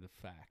after the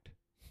fact.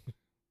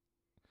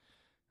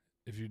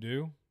 If you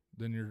do,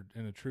 then you're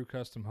in a true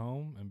custom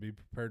home, and be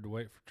prepared to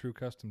wait for true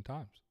custom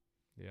times.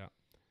 Yeah.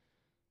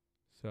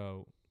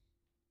 So,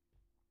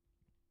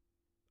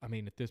 I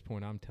mean, at this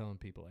point, I'm telling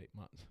people 8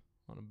 months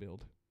on a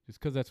build, just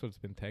because that's what it's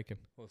been taking.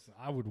 Listen,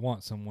 I would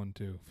want someone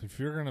to. If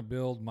you're going to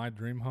build my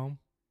dream home,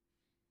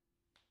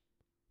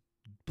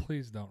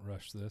 please don't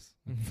rush this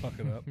and fuck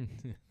it up.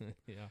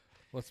 Yeah.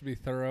 Let's be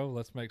thorough.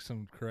 Let's make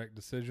some correct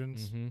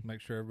decisions. Mhm.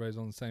 Make sure everybody's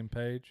on the same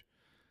page.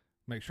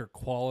 Make sure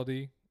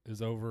quality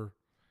is over.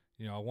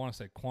 I want to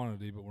say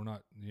quantity, but we're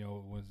not.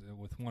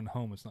 With one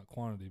home, it's not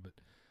quantity, but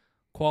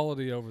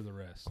quality over the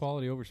rest.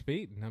 Quality over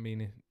speed. And I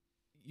mean,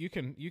 you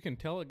can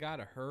tell a guy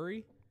to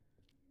hurry.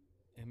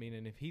 I mean,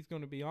 and if he's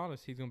going to be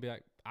honest, he's going to be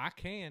like, I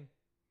can,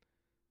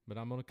 but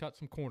I'm going to cut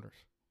some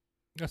corners.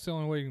 That's the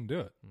only way you can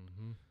do it.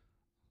 Mm-hmm.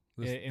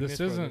 This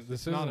isn't.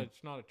 It's not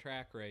a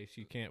track race.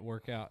 You can't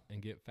work out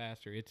and get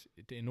faster. It's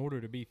in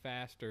order to be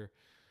faster.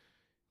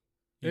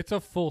 It's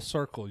a full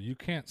circle. You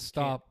can't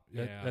stop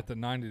yeah. at the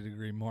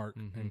 90-degree mark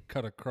Mhm. and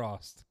cut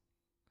across.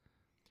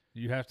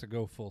 You have to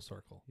go full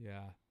circle.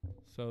 Yeah.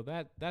 So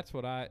that's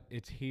what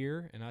it's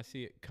here, and I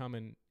see it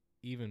coming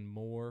even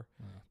more.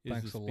 is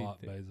Thanks the a speed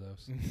lot, thing.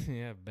 Bezos.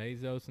 Yeah,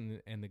 Bezos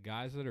and the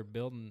guys that are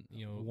building,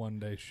 1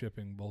 day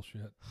shipping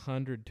bullshit.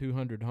 100,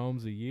 200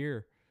 homes a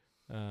year,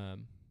 they're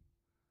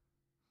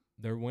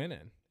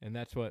winning, and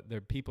that's what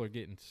their people are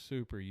getting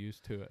super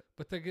used to it.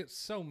 But they get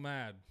so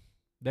mad.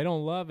 They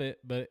don't love it,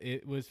 but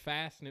it was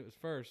fast and it was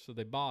first, so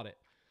they bought it.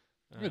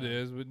 It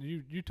is, but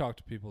you talk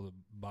to people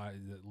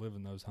that live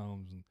in those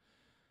homes, and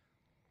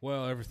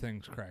well,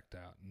 everything's cracked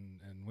out,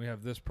 and we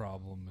have this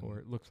problem. And Or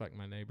it looks like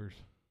my neighbors.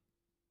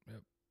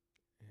 Yep.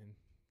 And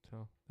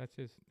so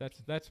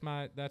that's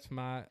my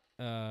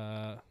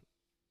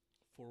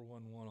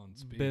 411 on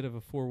speed. bit of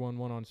a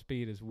 411 on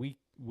speed. Is we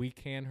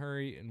can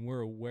hurry, and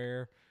we're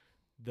aware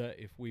that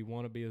if we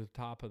want to be at the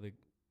top of the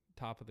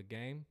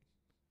game,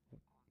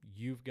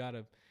 you've got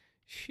to.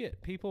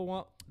 Shit, people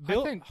want. I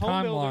think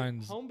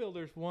timelines. Home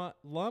builders want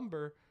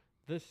lumber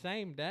the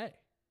same day.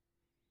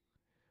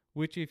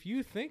 Which, if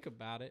you think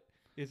about it,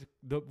 is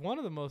one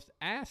of the most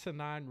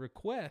asinine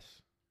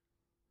requests.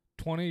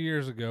 20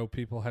 years ago,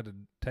 people had to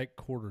take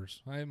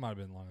quarters. It might have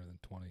been longer than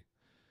 20,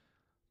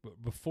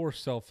 but before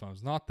cell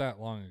phones, not that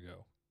long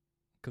ago.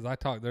 Because I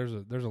talked, there's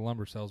a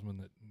lumber salesman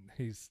that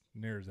he's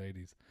near his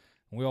 80s,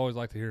 and we always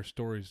like to hear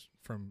stories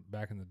from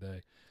back in the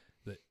day.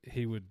 That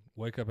he would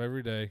wake up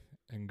every day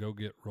and go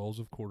get rolls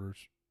of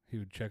quarters. He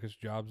would check his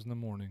jobs in the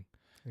morning,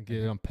 And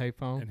get it on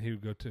payphone. and he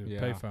would go to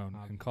Yeah, payphone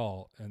and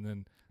call, and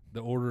then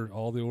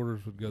all the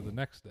orders would go the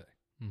next day.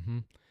 Mm-hmm.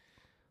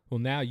 Well,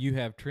 now you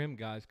have trim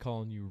guys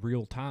calling you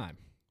real time.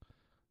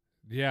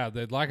 Yeah,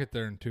 they'd like it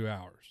there in 2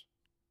 hours.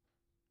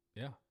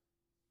 Yeah.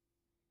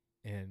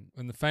 And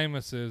the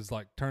famous is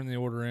like turn the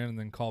order in and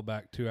then call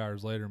back 2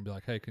 hours later and be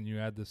like, hey, can you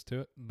add this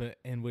to it?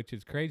 which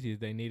is crazy is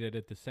they need it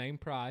at the same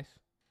price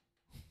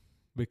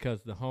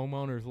because the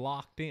homeowner's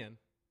locked in.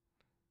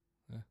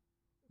 Yeah.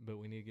 But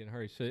we need to get in a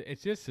hurry. So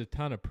it's just a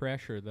ton of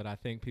pressure that I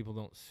think people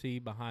don't see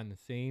behind the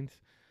scenes.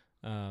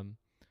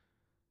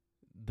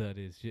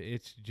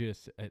 It's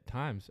just at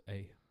times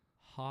a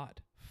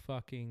hot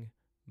fucking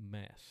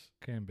mess.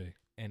 Can be.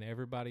 And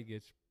everybody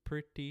gets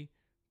pretty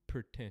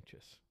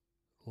pretentious.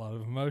 A lot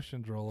of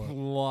emotions roll up.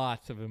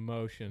 Lots of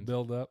emotions.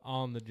 Build up.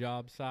 On the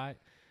job site.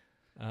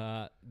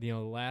 The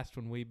last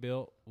one we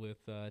built with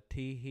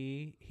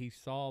he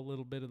saw a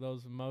little bit of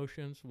those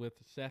emotions with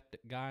the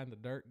septic guy and the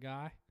dirt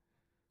guy.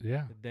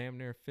 Yeah. The damn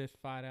near fist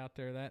fight out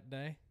there that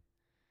day.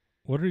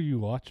 What are you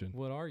watching?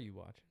 What are you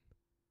watching?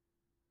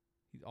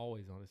 He's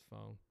always on his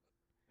phone.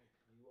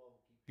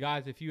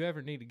 Guys, if you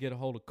ever need to get a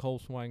hold of Cole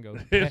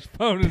Swango, His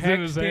phone is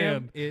in his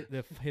hand.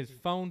 His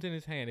phone's in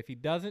his hand. If he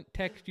doesn't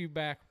text you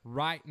back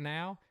right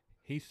now,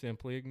 he's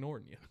simply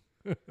ignoring you.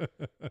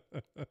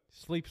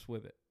 Sleeps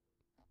with it.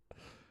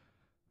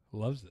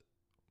 Loves it.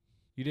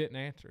 You didn't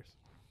answer us.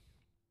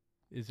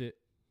 Is it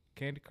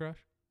Candy Crush?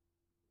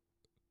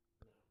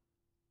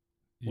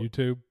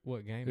 YouTube.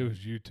 What game? It was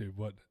YouTube,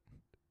 wasn't it?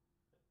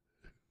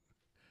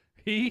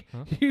 He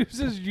Huh?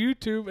 uses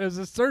YouTube as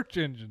a search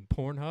engine.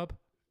 Pornhub?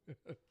 We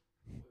were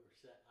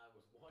I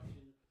was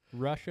watching.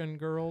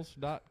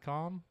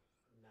 RussianGirls.com?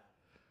 No,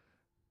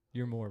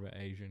 You're more of an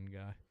Asian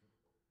guy.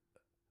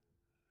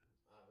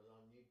 I was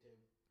on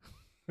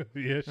YouTube.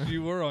 Yes,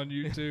 you were on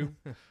YouTube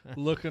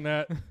looking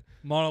at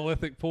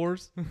monolithic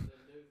pores. The new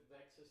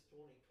Vexus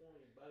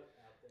 2020 boat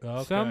out there.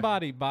 Okay.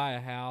 Somebody buy a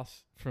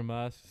house from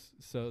us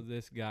so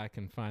this guy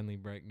can finally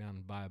break down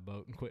and buy a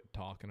boat and quit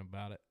talking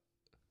about it.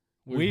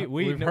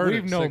 We've heard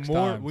it 6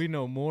 times. We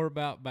know more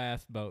about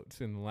bass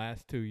boats in the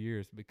last 2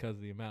 years because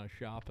of the amount of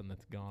shopping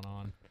that's gone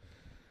on.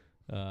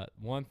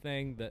 One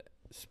thing that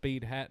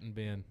Speed hadn't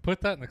been. Put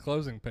that in the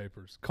closing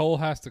papers. Cole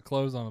has to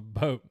close on a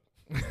boat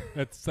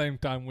at the same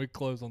time we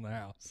close on the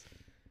house.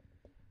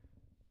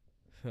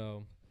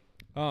 So,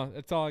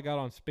 that's all I got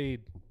on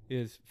Speed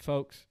is,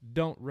 folks,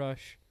 don't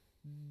rush.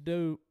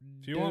 If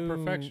you want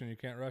perfection, you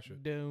can't rush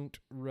it. Don't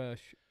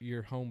rush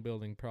your home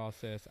building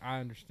process. I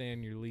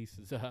understand your lease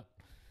is up.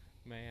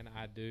 Man,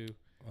 I do.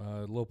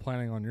 A little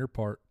planning on your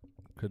part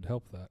could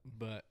help that.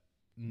 But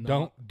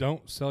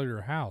Don't sell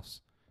your house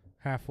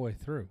halfway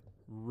through.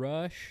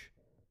 rush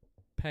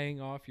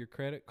paying off your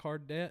credit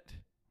card debt.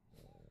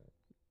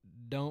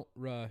 Don't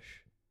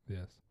rush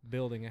Yes.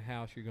 building a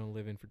house you're going to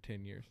live in for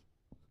 10 years.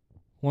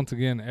 Once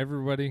again,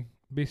 everybody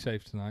be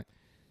safe tonight.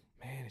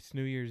 Man, it's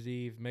New Year's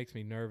Eve. Makes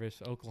me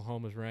nervous.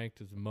 Oklahoma's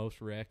ranked as the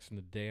most wrecks in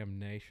the damn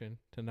nation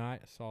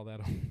tonight. I saw that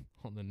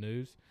on the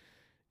news.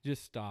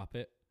 Just stop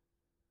it.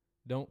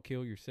 Don't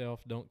kill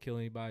yourself. Don't kill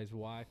anybody's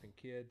wife and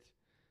kids.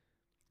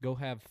 Go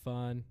have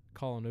fun.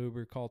 Call an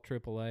Uber. Call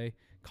AAA.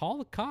 Call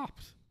the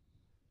cops.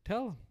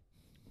 Tell them,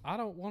 I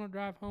don't want to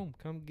drive home.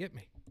 Come get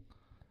me.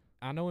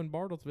 I know in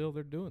Bartlesville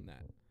they're doing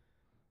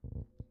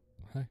that.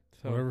 Hey,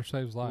 So whatever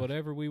saves lives.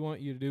 whatever we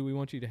want you to do, we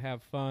want you to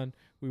have fun.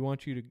 We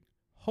want you to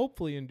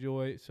hopefully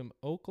enjoy some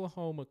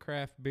Oklahoma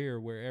craft beer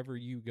wherever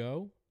you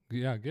go.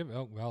 Yeah, give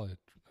Elk Valley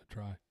a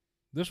try.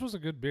 This was a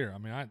good beer. I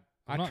mean, I'm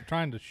not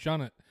trying to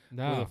shun it with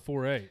a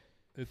 4.8.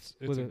 It's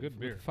a good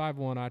beer.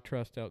 5-1, I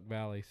trust Elk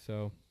Valley.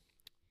 So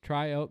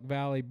try Elk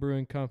Valley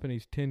Brewing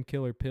Company's 10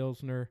 Killer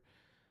Pilsner.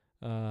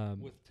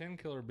 With 10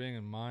 killer being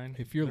in mine,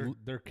 If you're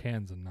their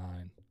can's a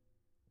 9.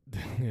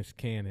 this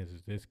can is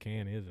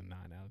a 9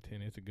 out of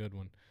 10. It's a good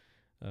one.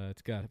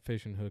 It's got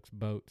fishing hooks,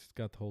 boats. It's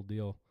got the whole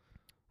deal.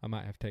 I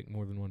might have to take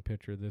more than one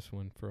picture of this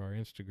one for our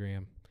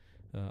Instagram.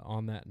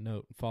 On that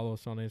note, follow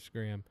us on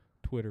Instagram,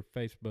 Twitter,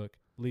 Facebook.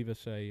 Leave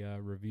us a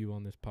review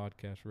on this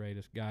podcast. Rate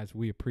us. Guys,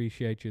 we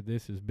appreciate you.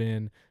 This has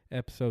been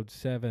episode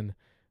 7.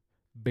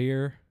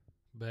 Beer,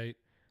 Bait,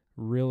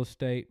 real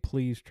estate.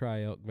 Please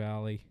try Elk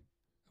Valley.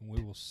 and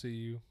we will see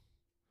you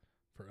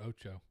for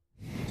Ocho.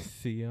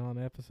 See you on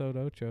episode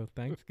 8.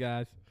 Thanks,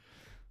 guys.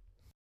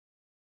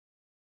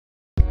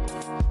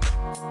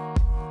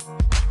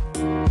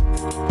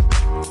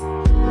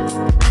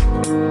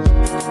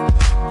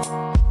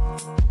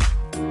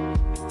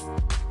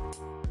 Thank you.